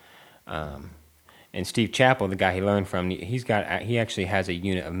involved. And Steve Chappell, the guy he learned from, he actually has a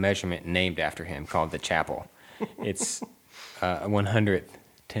unit of measurement named after him called the Chappell. It's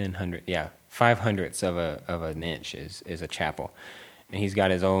 5/100ths of an inch is a Chappell. And he's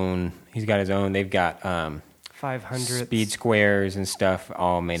got his own, they've got 500 speed squares and stuff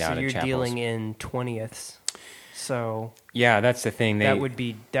all made out of Chappells. So you're Chappells. dealing in 20ths. So yeah, that's the thing. that would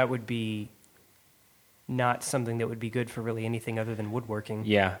be not something that would be good for really anything other than woodworking.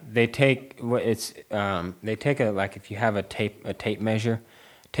 Yeah, they take if you have a tape measure.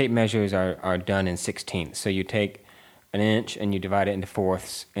 Tape measures are done in 16ths. So you take an inch and you divide it into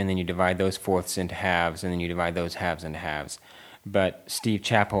fourths, and then you divide those fourths into halves, and then you divide those halves into halves. But Steve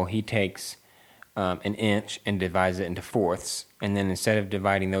Chappell, he takes an inch and divides it into fourths, and then instead of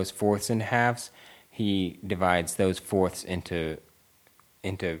dividing those fourths into halves, he divides those fourths into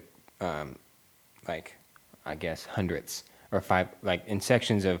like, I guess, hundredths or five, like in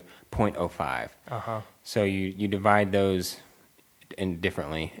sections of 0.05. Uh-huh. So you divide those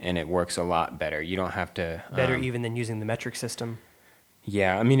differently, and it works a lot better. You don't have to Better even than using the metric system.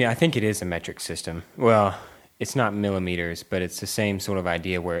 Yeah, I mean, I think it is a metric system. Well, it's not millimeters, but it's the same sort of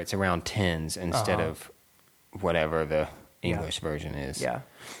idea where it's around tens instead of whatever the English version is. Yeah.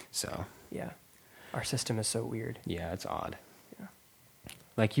 So. Yeah. Our system is so weird. Yeah, it's odd. Yeah.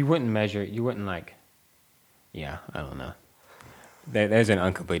 Like I don't know. There's an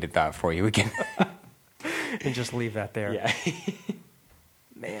uncompleted thought for you. We can And just leave that there. Yeah.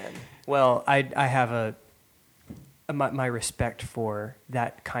 Man. Well, I have my respect for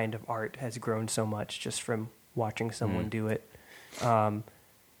that kind of art has grown so much just from watching someone do it. And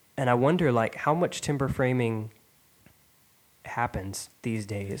I wonder, like, how much timber framing happens these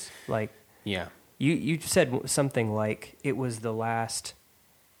days. Like, Yeah. you said something like it was the last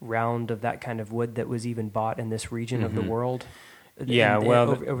round of that kind of wood that was even bought in this region of the world. Yeah,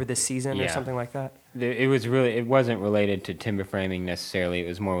 over this season or yeah. something like that. It wasn't related to timber framing necessarily. It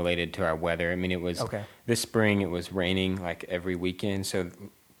was more related to our weather. I mean, it was this spring. It was raining like every weekend, so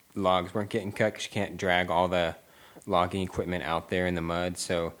logs weren't getting cut because you can't drag all the logging equipment out there in the mud.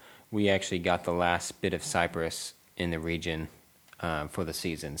 So we actually got the last bit of cypress in the region for the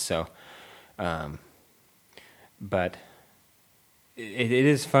season. So, but it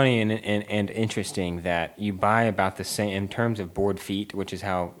is funny and interesting that you buy about the same in terms of board feet, which is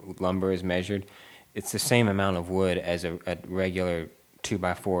how lumber is measured. It's the same amount of wood as a regular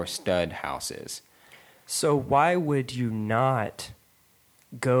 2x4 stud house is. So why would you not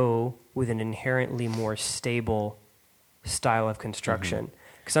go with an inherently more stable style of construction?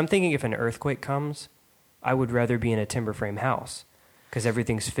 Because I'm thinking if an earthquake comes, I would rather be in a timber frame house because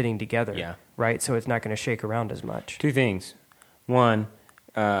everything's fitting together, Yeah. right? So it's not going to shake around as much. Two things. One,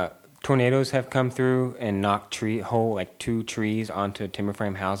 tornadoes have come through and knocked two trees onto timber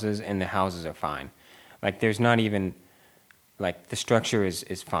frame houses, and the houses are fine. Like there's not even, like the structure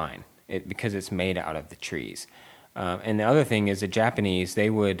is fine because it's made out of the trees. And the other thing is the Japanese, they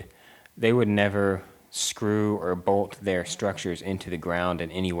would never screw or bolt their structures into the ground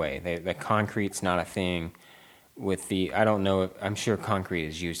in any way. The concrete's not a thing I don't know, I'm sure concrete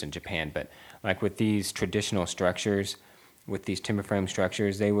is used in Japan, but like with these traditional structures, with these timber frame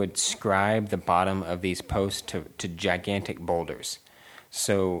structures, they would scribe the bottom of these posts to gigantic boulders.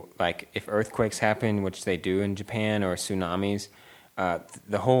 So, like, if earthquakes happen, which they do in Japan, or tsunamis,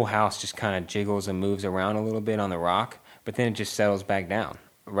 the whole house just kind of jiggles and moves around a little bit on the rock, but then it just settles back down,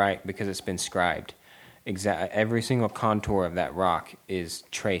 right? Because it's been scribed. Every single contour of that rock is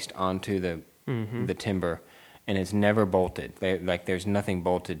traced onto the timber, and it's never bolted. There's nothing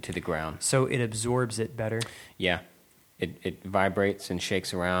bolted to the ground. So it absorbs it better. Yeah. It vibrates and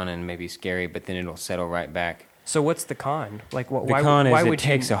shakes around and may be scary, but then it'll settle right back. So what's the con? Like, The con is why it would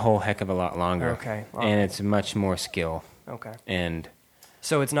takes you... a whole heck of a lot longer. Okay. And it's much more skill. Okay. And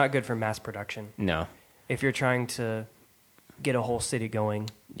So it's not good for mass production. no. If you're trying to get a whole city going,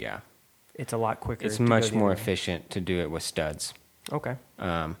 Yeah. it's a lot quicker. It's to go much the more other way. efficient to do it with studs. Okay.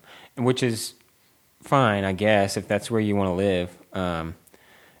 Which is fine, I guess, if that's where you want to live.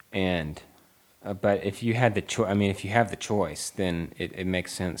 But if you had the if you have the choice, then it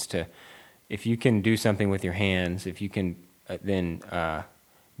makes sense to, if you can do something with your hands, if you can then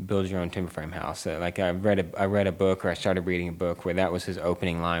build your own timber frame house. Like I read a book, or I started reading a book where that was his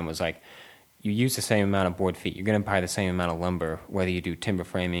opening line, was like, you use the same amount of board feet, you're going to buy the same amount of lumber, whether you do timber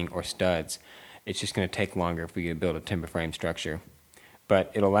framing or studs. It's just going to take longer for you to build a timber frame structure,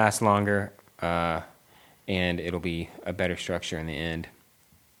 but it'll last longer, and it'll be a better structure in the end.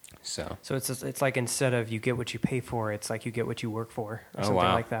 So it's like, instead of you get what you pay for, it's like you get what you work for, or something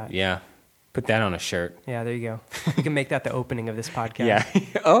like that. Yeah, put that on a shirt. Yeah, there you go. You can make that the opening of this podcast.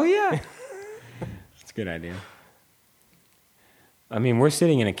 Yeah. Oh yeah. That's a good idea. I mean, we're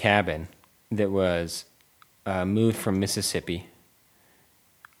sitting in a cabin that was moved from Mississippi.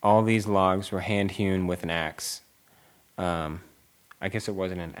 All these logs were hand hewn with an axe. I guess it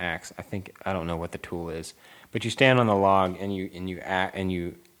wasn't an axe. I don't know what the tool is, but you stand on the log and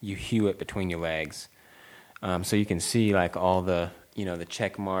you hew it between your legs, so you can see like all the the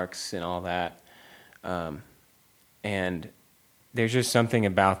check marks and all that. And there's just something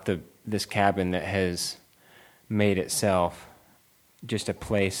about this cabin that has made itself just a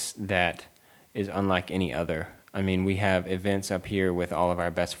place that is unlike any other. I mean, we have events up here with all of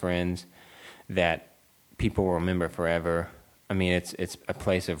our best friends that people will remember forever. I mean, it's a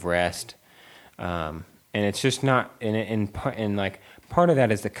place of rest, and it's just not. And like part of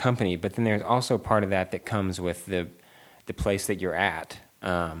that is the company, but then there's also part of that comes with the place that you're at.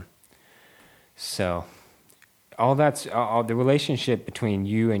 So all the relationship between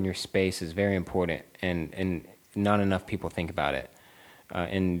you and your space is very important, and not enough people think about it.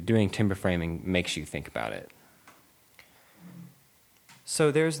 And doing timber framing makes you think about it.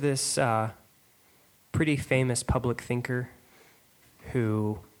 So there's this pretty famous public thinker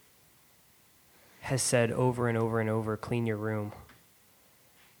who has said over and over and over, clean your room.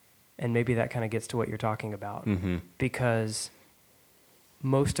 And maybe that kind of gets to what you're talking about. Mm-hmm. Because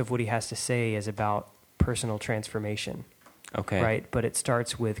most of what he has to say is about personal transformation. Okay. Right? But it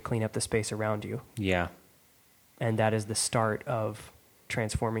starts with clean up the space around you. Yeah. And that is the start of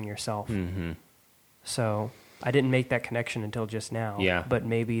transforming yourself. Mm-hmm. So I didn't make that connection until just now. Yeah. But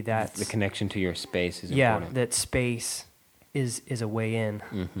maybe that's... The connection to your space is yeah, important. that space is a way in.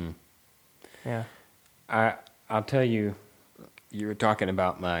 Mm-hmm. Yeah. I'll tell you, you were talking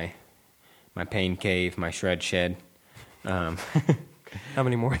about my pain cave, my shred shed. How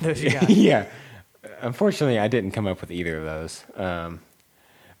many more of those you got? Yeah. Unfortunately, I didn't come up with either of those.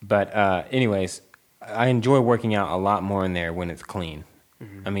 But anyways, I enjoy working out a lot more in there when it's clean.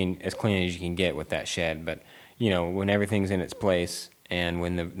 Mm-hmm. I mean, as clean as you can get with that shed. But, when everything's in its place and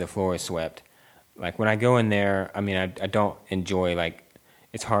when the floor is swept. Like, when I go in there, I mean, I don't enjoy, like,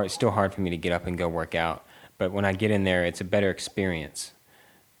 it's still hard for me to get up and go work out. But when I get in there, it's a better experience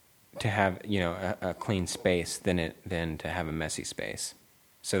to have, a clean space than to have a messy space.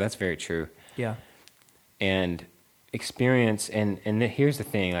 So that's very true. Yeah. And experience, and here's the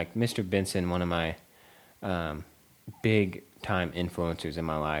thing, like Mr. Benson, one of my big time influencers in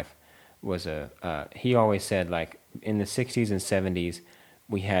my life, was he always said, like, in the 60s and 70s,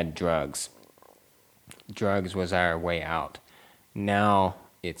 we had drugs. Drugs was our way out. Now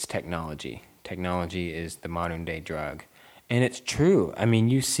it's technology. Technology is the modern day drug. And it's true. I mean,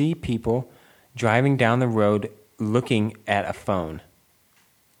 you see people driving down the road looking at a phone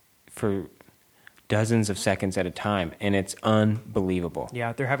for dozens of seconds at a time, and it's unbelievable.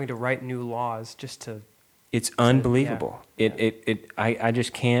 Yeah, they're having to write new laws just to... It's unbelievable. Yeah. I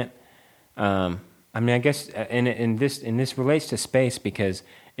just can't... I mean, I guess, and this relates to space, because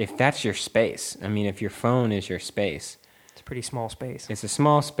if that's your space, I mean, if your phone is your space... It's a pretty small space. It's a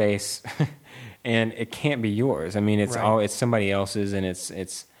small space, and it can't be yours. I mean, it's somebody else's, and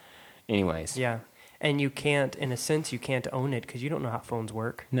it's anyways. Yeah, and you can't, in a sense, you can't own it because you don't know how phones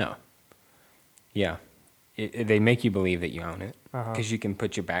work. No. Yeah, they make you believe that you own it because Uh-huh. you can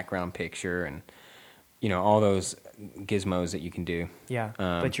put your background picture and all those gizmos that you can do. Yeah,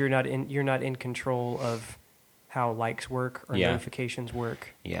 but you're not in control of how likes work or Yeah. notifications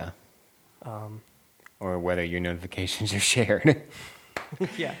work. Yeah. Um, Or whether your notifications are shared.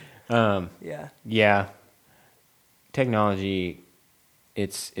 yeah. Yeah. Yeah. Technology,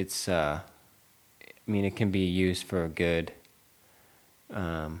 I mean, it can be used for good.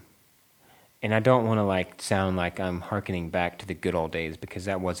 And I don't want to like sound like I'm hearkening back to the good old days because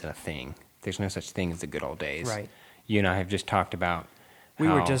that wasn't a thing. There's no such thing as the good old days. Right. You and I have just talked about We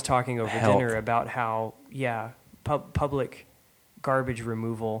were how just talking over health- dinner about how, public garbage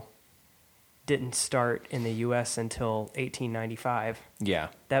removal didn't start in the U.S. until 1895. Yeah.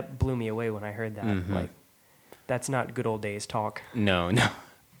 That blew me away when I heard that. Mhm. Like, that's not good old days talk. No.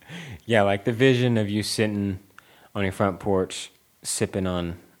 Yeah, like the vision of you sitting on your front porch sipping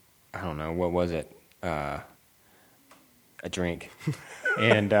on, I don't know, what was it? A drink.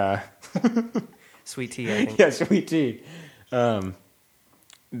 And, Sweet tea, I think. yeah, sweet tea. That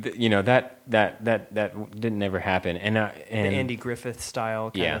didn't ever happen. And The Andy Griffith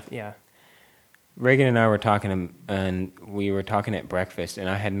style kind of, yeah. Reagan and I were talking, and we were talking at breakfast, and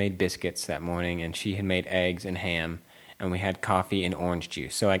I had made biscuits that morning, and she had made eggs and ham, and we had coffee and orange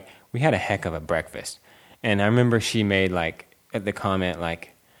juice. So, like, we had a heck of a breakfast. And I remember she made, like, the comment,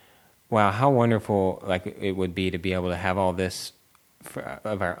 like, wow, how wonderful, like, it would be to be able to have all this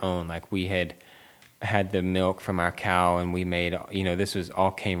of our own. Like, we had the milk from our cow, and we made, this was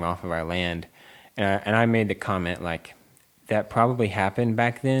all came off of our land. And I made the comment, like, that probably happened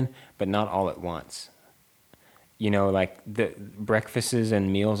back then, but not all at once. Like the breakfasts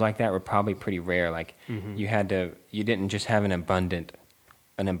and meals like that were probably pretty rare. Like you didn't just have an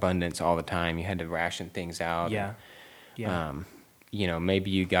abundance all the time. You had to ration things out. Yeah. And, maybe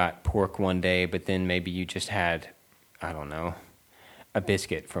you got pork one day, but then maybe you just had, I don't know, a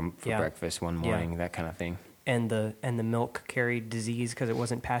biscuit for breakfast one morning, that kind of thing. And the milk carried disease because it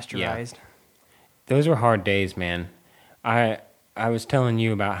wasn't pasteurized. Yeah. Those were hard days, man. I was telling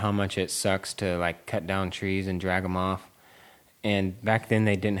you about how much it sucks to like cut down trees and drag them off. And back then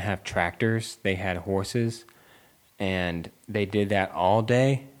they didn't have tractors. They had horses. And they did that all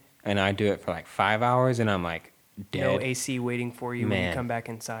day. And I do it for like 5 hours and I'm like dead. No AC waiting for you when you Man. come back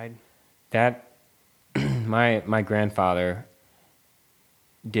inside. That, my grandfather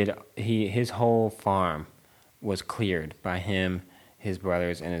his whole farm was cleared by him, his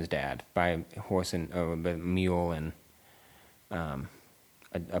brothers, and his dad by horse and a mule and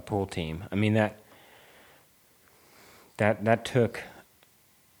a pull team. I mean that took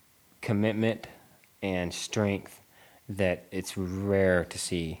commitment and strength that it's rare to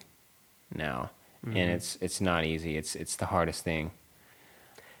see now, and it's not easy. It's the hardest thing.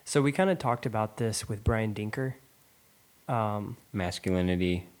 So we kind of talked about this with Brian Dinker.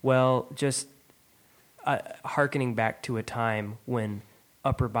 Masculinity. Well, just hearkening back to a time when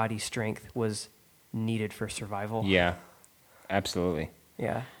upper body strength was needed for survival. Yeah, absolutely.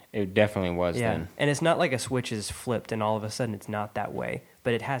 Yeah. It definitely was Yeah. then. And it's not like a switch is flipped and all of a sudden it's not that way,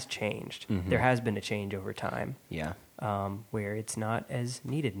 but it has changed. Mhm. There has been a change over time Yeah. where it's not as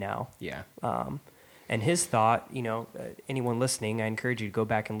needed now. Yeah. And his thought, anyone listening, I encourage you to go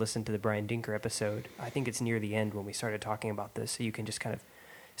back and listen to the Brian Dinker episode. I think it's near the end when we started talking about this, so you can just kind of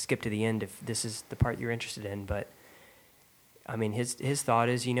skip to the end if this is the part you're interested in. But, I mean, his thought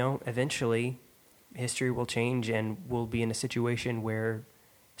is, eventually history will change and we'll be in a situation where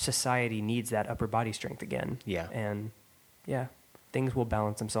society needs that upper body strength again. Yeah. And, things will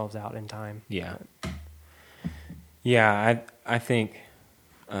balance themselves out in time. Yeah. Yeah, I think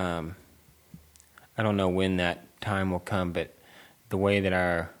I don't know when that time will come, but the way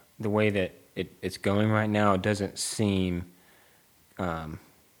that it's going right now, it doesn't seem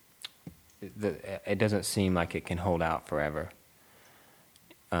it doesn't seem like it can hold out forever.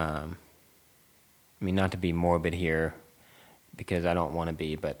 I mean, not to be morbid here, because I don't want to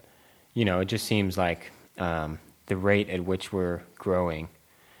be, but it just seems like the rate at which we're growing,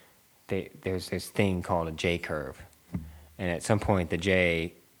 there's this thing called a J curve, and at some point the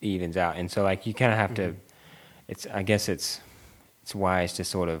J evens out, and so like you kind of have to. I guess it's wise to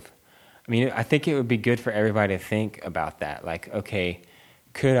sort of. I mean, I think it would be good for everybody to think about that. Like, okay,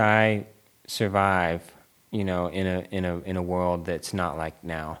 could I survive? In a world that's not like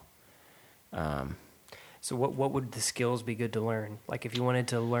now. So what would the skills be good to learn? Like if you wanted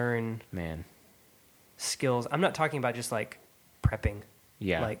to learn skills, I'm not talking about just like prepping.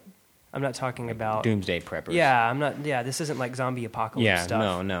 Yeah. Like I'm not talking about doomsday preppers. Yeah, this isn't like zombie apocalypse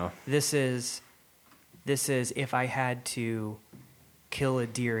stuff. No. This is if I had to kill a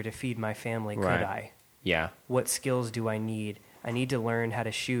deer to feed my family, could Right. I? Yeah. What skills do I need? I need to learn how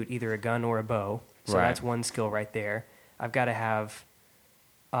to shoot either a gun or a bow. So Right. that's one skill right there. I've got to have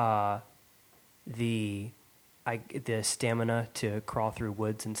the the stamina to crawl through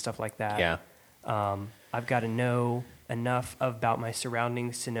woods and stuff like that. Yeah. I've got to know enough about my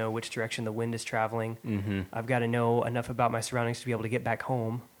surroundings to know which direction the wind is traveling. Mm-hmm. I've got to know enough about my surroundings to be able to get back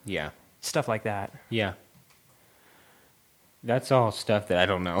home. Yeah. Stuff like that. Yeah. That's all stuff that I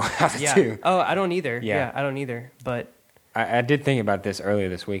don't know how to Yeah. do. Oh, I don't either. Yeah. Yeah, I don't either. But I did think about this earlier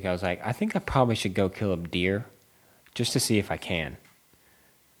this week. I was like, I think I probably should go kill a deer just to see if I can.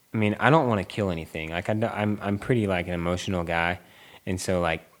 I mean, I don't want to kill anything. Like I'm pretty like an emotional guy, and so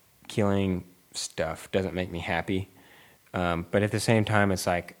like killing stuff doesn't make me happy. But at the same time, it's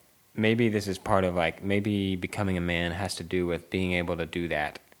like maybe this is part of like maybe becoming a man has to do with being able to do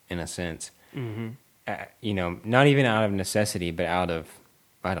that in a sense. mm-hmm. You know, not even out of necessity, but out of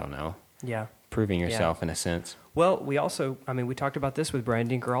I don't know, Yeah. proving yourself in a sense. Well, we talked about this with Brian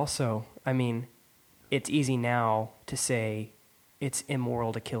Dinker also. I mean, it's easy now to say it's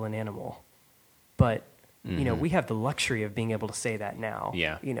immoral to kill an animal. But, you know, we have the luxury of being able to say that now.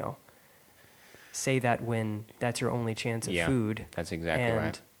 Yeah. You know, say that when that's your only chance of food. That's exactly and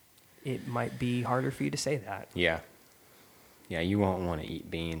right. it might be harder for you to say that. Yeah. Yeah, you won't want to eat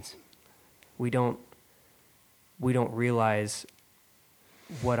beans. We don't realize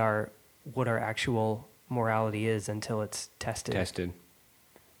what our actual morality is until it's tested.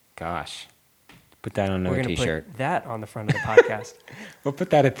 Gosh. Put that on We're another going to t-shirt. put that on the front of the podcast. We'll put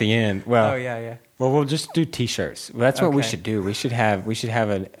that at the end. Well, Oh, yeah. Well, we'll just do t-shirts. Well, that's what we Okay. should do. We should have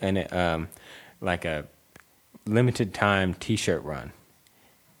an like a limited time t-shirt run.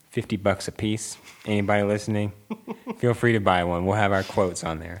 $50 a piece. Anybody listening? Feel free to buy one. We'll have our quotes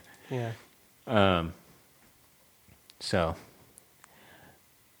on there. Yeah. So,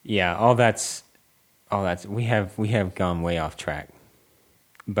 yeah, all that's we have gone way off track,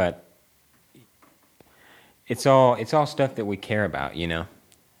 but it's all stuff that we care about, you know,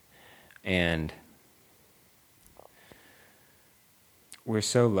 and we're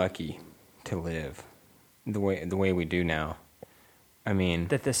so lucky to live the way we do now. I mean,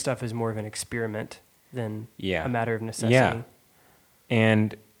 That this stuff is more of an experiment than Yeah. a matter of necessity. Yeah.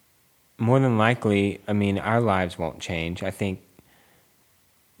 And more than likely, I mean, our lives won't change. I think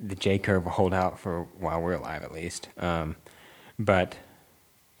the J curve will hold out for while we're alive, at least. But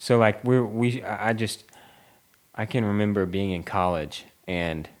so like I can remember being in college,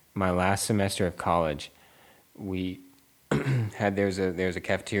 and my last semester of college, we there's a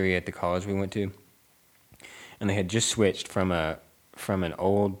cafeteria at the college we went to, and they had just switched from an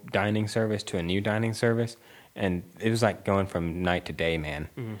old dining service to a new dining service. And it was like going from night to day, man.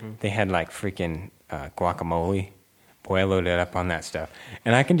 Mm-hmm. They had like freaking guacamole. Boy, I loaded up on that stuff.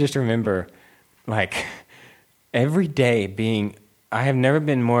 And I can just remember like every day I have never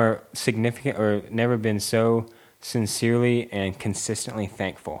been more significant or never been so sincerely and consistently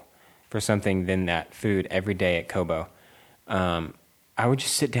thankful for something than that food every day at Kobo. I would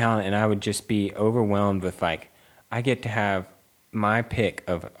just sit down and I would just be overwhelmed with like, I get to have my pick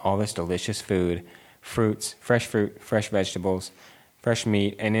of all this delicious food, fruits, fresh fruit, fresh vegetables, fresh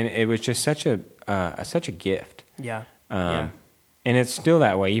meat, and it was just such a gift. Yeah. And it's still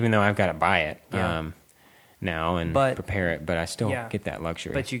that way, even though I've got to buy it Yeah. now and prepare it. But I still get that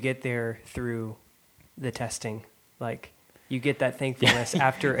luxury. But you get there through the testing. Like, you get that thankfulness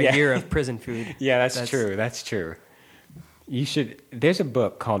after a year of prison food. Yeah, that's true. That's true. You should. There's a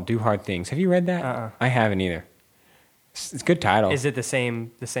book called Do Hard Things. Have you read that? I haven't either. It's a good title. Is it the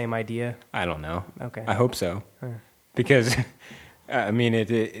same idea? I don't know. Okay. I hope so. Huh. Because, I mean,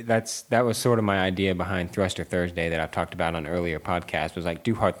 that was sort of my idea behind Thruster Thursday that I've talked about on earlier podcasts, was like,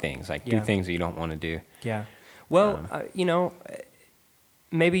 do hard things. Like, do things that you don't want to do. Yeah. Well, you know,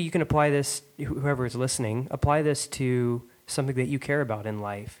 maybe you can apply this, whoever is listening, apply this to something that you care about in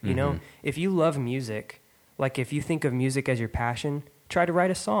life. You know, if you love music, like if you think of music as your passion, try to write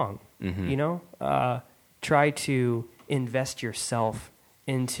a song, you know? Try to invest yourself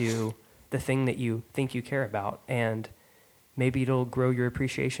into the thing that you think you care about, and maybe it'll grow your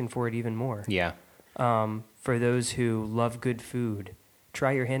appreciation for it even more. Yeah. For those who love good food,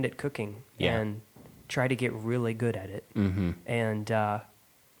 try your hand at cooking and try to get really good at it. Mm-hmm. And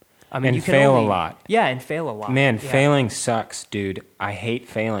I mean, And you can fail only, a lot. Yeah, and fail a lot. Man, Yeah. failing sucks, dude. I hate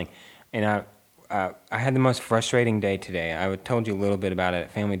failing. And I had the most frustrating day today. I told you a little bit about it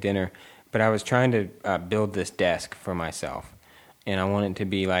at family dinner, but I was trying to build this desk for myself. And I want it to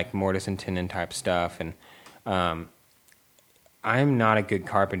be like mortise and tenon type stuff. And I'm not a good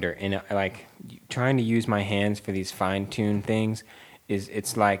carpenter. And like trying to use my hands for these fine-tuned things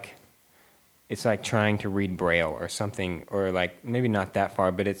it's like trying to read Braille or something, or like maybe not that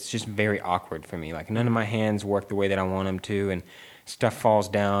far, but it's just very awkward for me. Like none of my hands work the way that I want them to, and stuff falls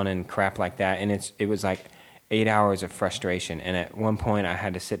down and crap like that. And it was like 8 hours of frustration. And at one point, I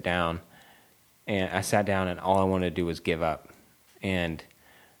had to sit down, and I sat down, and all I wanted to do was give up. And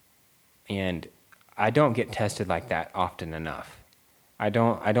I don't get tested like that often enough. I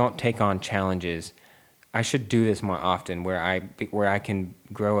don't take on challenges. I should do this more often, where I can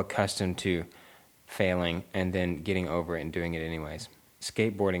grow accustomed to failing and then getting over it and doing it anyways.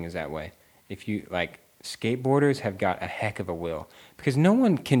 Skateboarding is that way. If you skateboarders have got a heck of a will, because no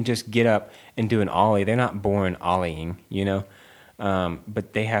one can just get up and do an ollie. They're not born ollieing, you know.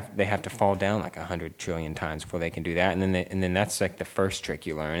 But they have to fall down like 100 trillion times before they can do that, and then that's like the first trick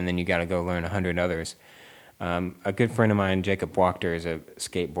you learn, and then you got to go learn 100 others. A good friend of mine, Jacob Wachter, is a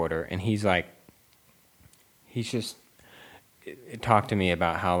skateboarder, and he's just talked to me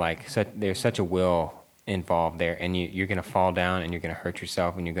about how there's such a will involved there, and you're gonna fall down and you're gonna hurt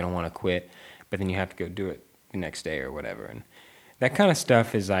yourself and you're gonna want to quit, but then you have to go do it the next day or whatever, and that kind of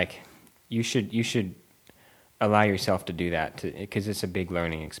stuff is like you should allow yourself to do that because it's a big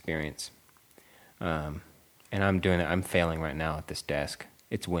learning experience. And I'm doing it. I'm failing right now at this desk.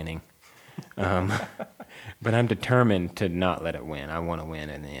 It's winning. But I'm determined to not let it win. I want to win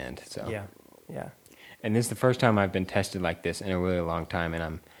in the end. So Yeah. And this is the first time I've been tested like this in a really long time,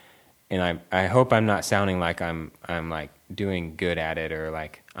 and I hope I'm not sounding like I'm like doing good at it or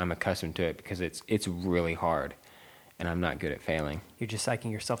like I'm accustomed to it, because it's really hard, and I'm not good at failing. You're just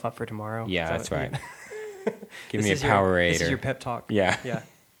psyching yourself up for tomorrow. Yeah, that's right. Give me a This Powerade. is your pep talk. Yeah. Yeah.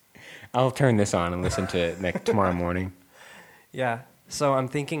 I'll turn this on and listen to it tomorrow morning. Yeah. So I'm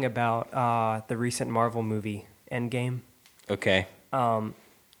thinking about the recent Marvel movie, Endgame. Okay.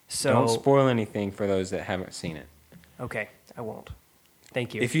 So Don't spoil anything for those that haven't seen it. Okay, I won't.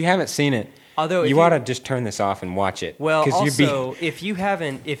 Thank you. If you haven't seen it, Although you ought to just turn this off and watch it. Well, 'cause also, if you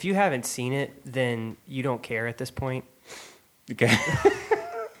haven't seen it, then you don't care at this point. Okay.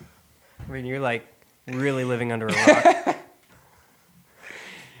 I mean, you're like really living under a rock.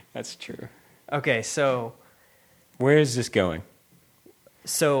 That's true. Okay, so Where is this going?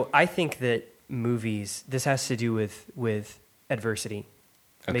 I think that movies, this has to do with adversity,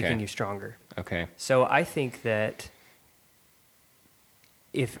 Okay. making you stronger. Okay. So I think that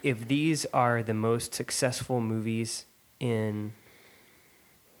if these are the most successful movies in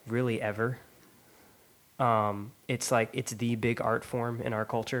really ever, it's the big art form in our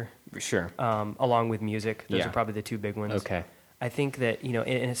culture. Sure. Along with music. Those Yeah. are probably the two big ones. Okay. I think that,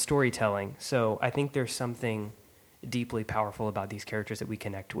 in storytelling, so I think there's something deeply powerful about these characters that we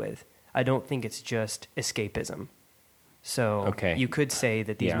connect with. I don't think it's just escapism. So Okay. you could say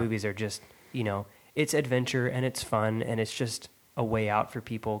that these Yeah. movies are just, it's adventure and it's fun and it's just a way out for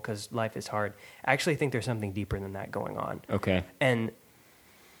people because life is hard. I actually think there's something deeper than that going on. Okay. And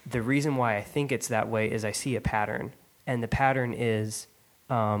the reason why I think it's that way is I see a pattern. And the pattern is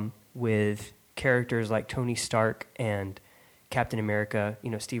with characters like Tony Stark and Captain America,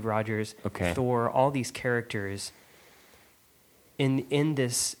 Steve Rogers, Okay. Thor, all these characters in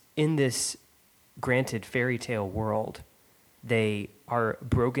this granted fairy tale world, they are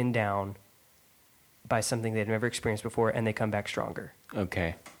broken down by something they've never experienced before, and they come back stronger.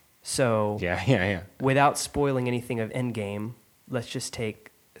 Okay. So Yeah. without spoiling anything of Endgame, let's just take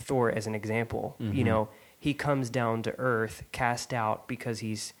Thor as an example. Mhm. He comes down to Earth, cast out because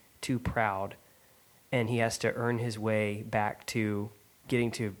he's too proud, and he has to earn his way back to getting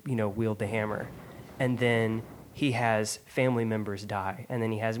to, wield the hammer. And then he has family members die, and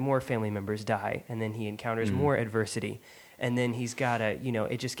then he has more family members die, and then he encounters more adversity. And then he's got to,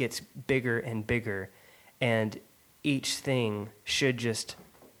 it just gets bigger and bigger. And each thing should just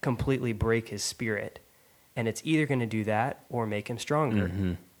completely break his spirit. And it's either going to do that or make him stronger.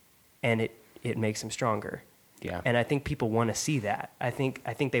 Mhm. And it makes him stronger. Yeah. And I think people want to see that. I think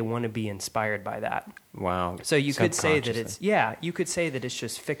they want to be inspired by that. Wow. So you could say that Subconsciously. you could say that it's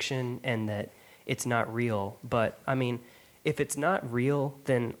just fiction and that it's not real. But I mean, if it's not real,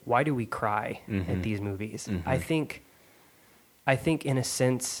 then why do we cry at these movies? Mhm. I think in a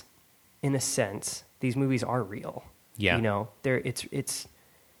sense, these movies are real. Yeah.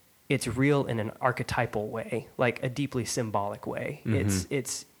 It's real in an archetypal way, like a deeply symbolic way.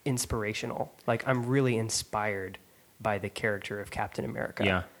 It's inspirational. Like I'm really inspired by the character of Captain America.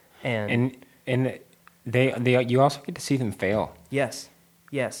 Yeah. And they you also get to see them fail. yes.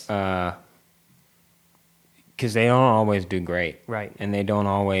 Because they don't always do great. Right. And they don't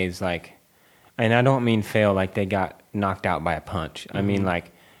always and I don't mean fail like they got knocked out by a punch. I mean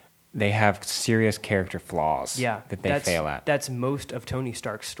they have serious character flaws that they fail at. That's most of Tony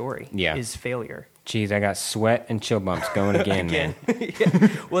Stark's story. Yeah. Is failure. Jeez, I got sweat and chill bumps going again, man. Yeah.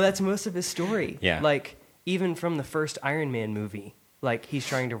 Well, that's most of his story. Yeah. Like even from the first Iron Man movie, Like, he's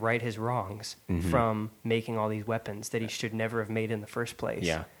trying to right his wrongs Mm-hmm. from making all these weapons that he should never have made in the first place.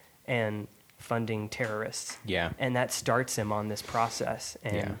 Yeah. And funding terrorists. Yeah. And that starts him on this process.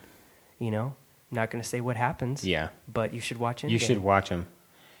 And, Yeah. you know, I'm not going to say what happens. Yeah. But you should watch Endgame. You should watch them.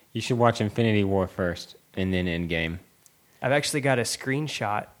 You should watch Infinity War first, and then Endgame. I've actually got a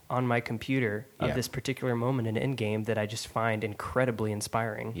screenshot on my computer of Yeah. this particular moment in Endgame that I just find incredibly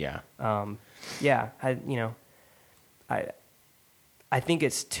inspiring. Yeah. Yeah, I think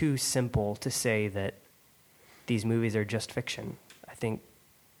it's too simple to say that these movies are just fiction. I think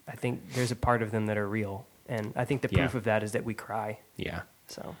there's a part of them that are real, and I think the proof Yeah. of that is that we cry. Yeah.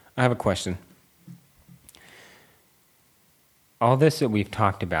 So I have a question. All this that we've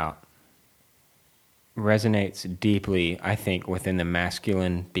talked about resonates deeply, I think, within the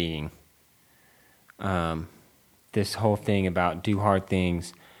masculine being. This whole thing about do hard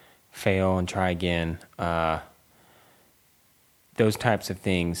things, fail and try again, those types of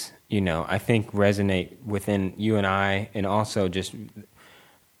things, I think resonate within you and I, and also just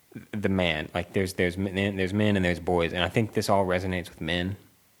the man. Like there's men and there's boys, and I think this all resonates with men.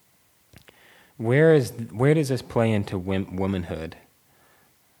 Where does this play into womanhood?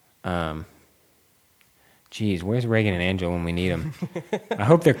 Geez, where's Reagan and Angela when we need them? I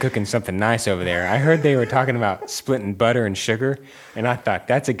hope they're cooking something nice over there. I heard they were talking about splitting butter and sugar, and I thought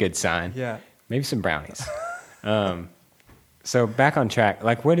that's a good sign. yeah, Maybe some brownies. So back on track.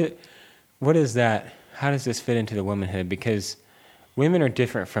 Like, what is that? How does this fit into the womanhood? Because women are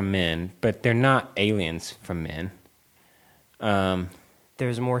different from men, but they're not aliens from men.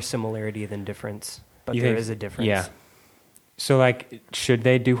 there's more similarity than difference, but You there think- is a difference. Yeah. So, like, should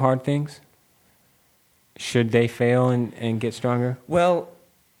they do hard things? Should they fail and get stronger? Well,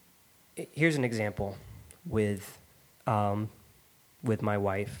 here's an example with my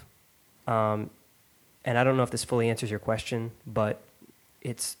wife, and I don't know if this fully answers your question, but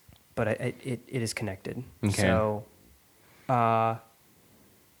it is connected. Okay. So,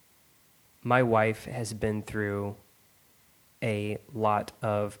 my wife has been through a lot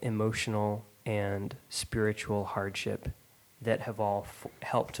of emotional and spiritual hardship that have all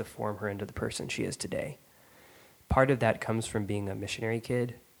helped to form her into the person she is today. Part of that comes from being a missionary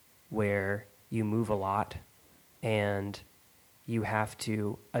kid, where you move a lot and you have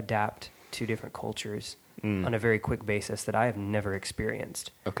to adapt to different cultures on a very quick basis that I have never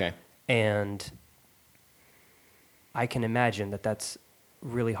experienced. Okay. And I can imagine that that's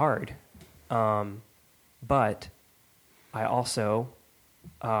really hard. But I also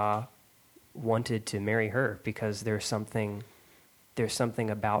wanted to marry her because there's something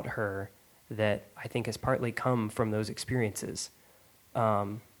about her that I think has partly come from those experiences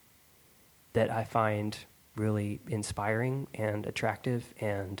that I find really inspiring and attractive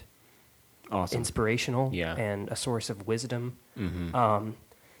and Awesome. inspirational, Yeah. and a source of wisdom. Mm-hmm.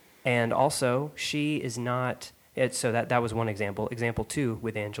 And also, she is not. So that was one example. Example 2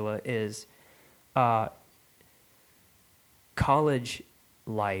 with Angela is college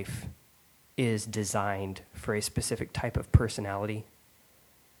life is designed for a specific type of personality,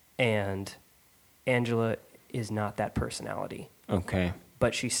 and Angela is not that personality. Okay.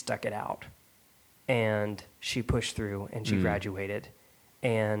 But she stuck it out, and she pushed through, and she graduated,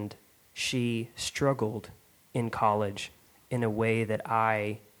 and she struggled in college in a way that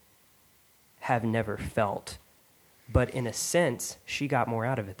I have never felt. But in a sense, she got more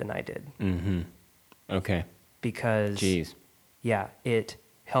out of it than I did. Mm-hmm. Okay. Because, Jeez. yeah, it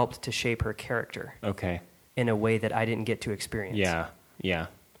helped to shape her character Okay. in a way that I didn't get to experience. Yeah. Yeah.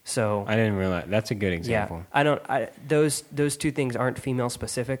 So, I didn't realize. That's a good example. those two things aren't female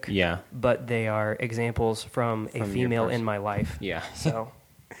specific. Yeah. But they are examples from a your female person. in my life. Yeah. So,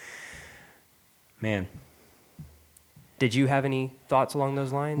 Man. did you have any thoughts along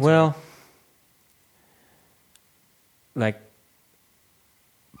those lines? Well, like,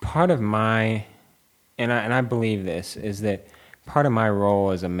 part of my, and I believe this, is that part of my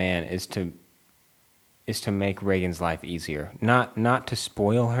role as a man is to make Reagan's life easier. Not to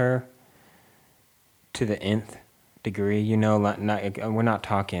spoil her to the nth degree, we're not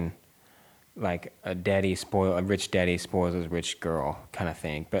talking like a rich daddy spoils a rich girl kind of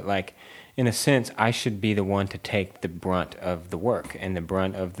thing. But like, in a sense, I should be the one to take the brunt of the work and the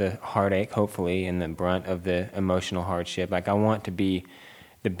brunt of the heartache, hopefully, and the brunt of the emotional hardship. Like, I want to be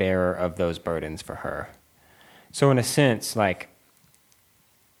the bearer of those burdens for her. So in a sense, like,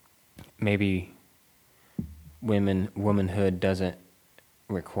 maybe womanhood doesn't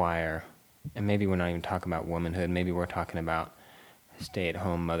require, and maybe we're not even talking about womanhood, maybe we're talking about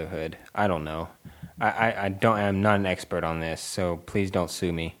stay-at-home motherhood. I don't know. I'm not an expert on this, so please don't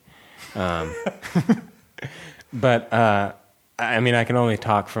sue me. But I I mean, I can only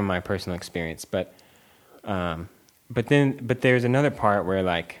talk from my personal experience, but there's another part where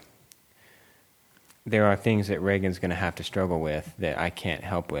like there are things that Reagan's going to have to struggle with that I can't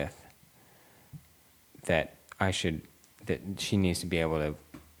help with, that she needs to be able to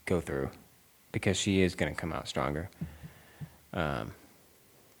go through, because she is going to come out stronger.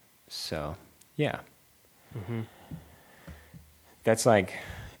 So yeah. Mm-hmm. That's like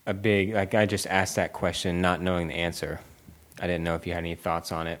a big, like I just asked that question not knowing the answer. I didn't know if you had any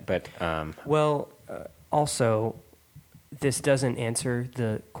thoughts on it, but well, also, this doesn't answer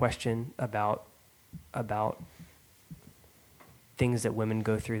the question about things that women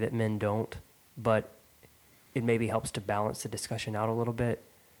go through that men don't, but it maybe helps to balance the discussion out a little bit.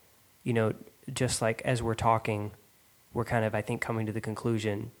 You know, just like as we're talking, we're kind of, I think, coming to the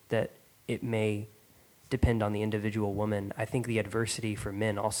conclusion that it may depend on the individual woman. I think the adversity for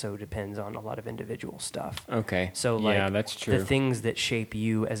men also depends on a lot of individual stuff. Okay. So like, yeah, that's true. the things that shape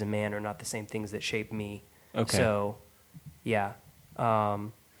you as a man are not the same things that shape me. Okay. So, yeah, I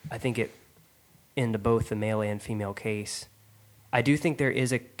think it, in both the male and female case, I do think there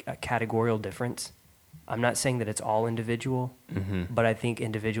is a categorical difference. I'm not saying that it's all individual, Mm-hmm. but I think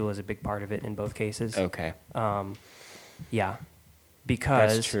individual is a big part of it in both cases. Okay. Yeah,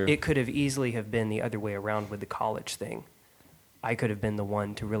 because That's true. it could have easily have been the other way around with the college thing. I could have been the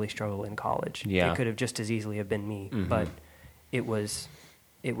one to really struggle in college. Yeah. It could have just as easily have been me, Mhm. but it was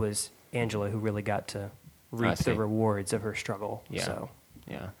Angela who really got to reap see. the rewards of her struggle. Yeah. So,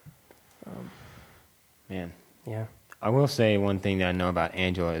 Yeah. Man. yeah. I will say one thing that I know about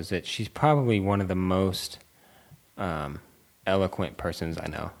Angela is that she's probably one of the most eloquent persons I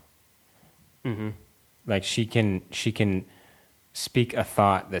know. Mm-hmm. Like she can speak a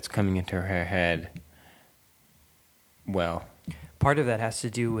thought that's coming into her head well. Part of that has to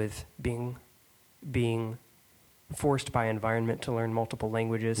do with being forced by environment to learn multiple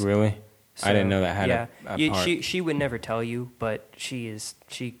languages. Really? I didn't know that had a part. She would never tell you, but she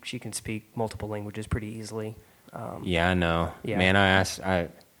can speak multiple languages pretty easily. Yeah, I know. Yeah. Man,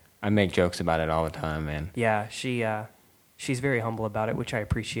 I make jokes about it all the time, man. Yeah, she's very humble about it, which I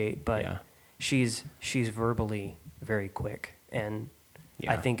appreciate. But Yeah. she's verbally very quick, and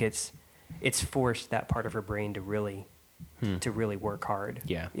Yeah. I think it's forced that part of her brain to really work hard.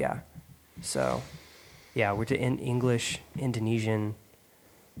 Yeah. Yeah. So, yeah, we're in English, Indonesian.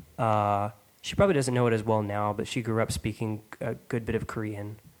 She probably doesn't know it as well now, but she grew up speaking a good bit of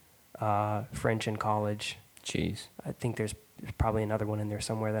Korean, French in college. Jeez. I think there's probably another one in there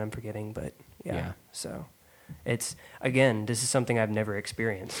somewhere that I'm forgetting, but yeah. Yeah. So it's, again, this is something I've never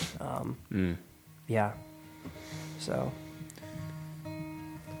experienced. Yeah. So,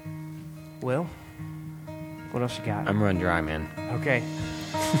 Will, what else you got? I'm run dry, man. Okay.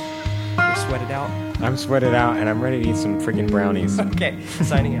 You're sweated out? I'm sweated out, and I'm ready to eat some freaking brownies. Okay,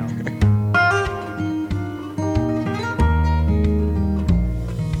 signing out.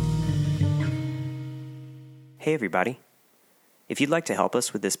 Hey, everybody. If you'd like to help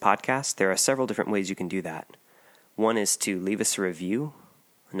us with this podcast, there are several different ways you can do that. One is to leave us a review.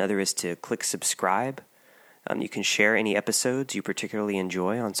 Another is to click subscribe. You can share any episodes you particularly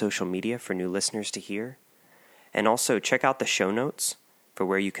enjoy on social media for new listeners to hear. And also check out the show notes for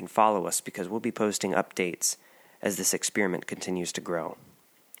where you can follow us, because we'll be posting updates as this experiment continues to grow.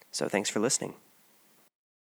 So thanks for listening.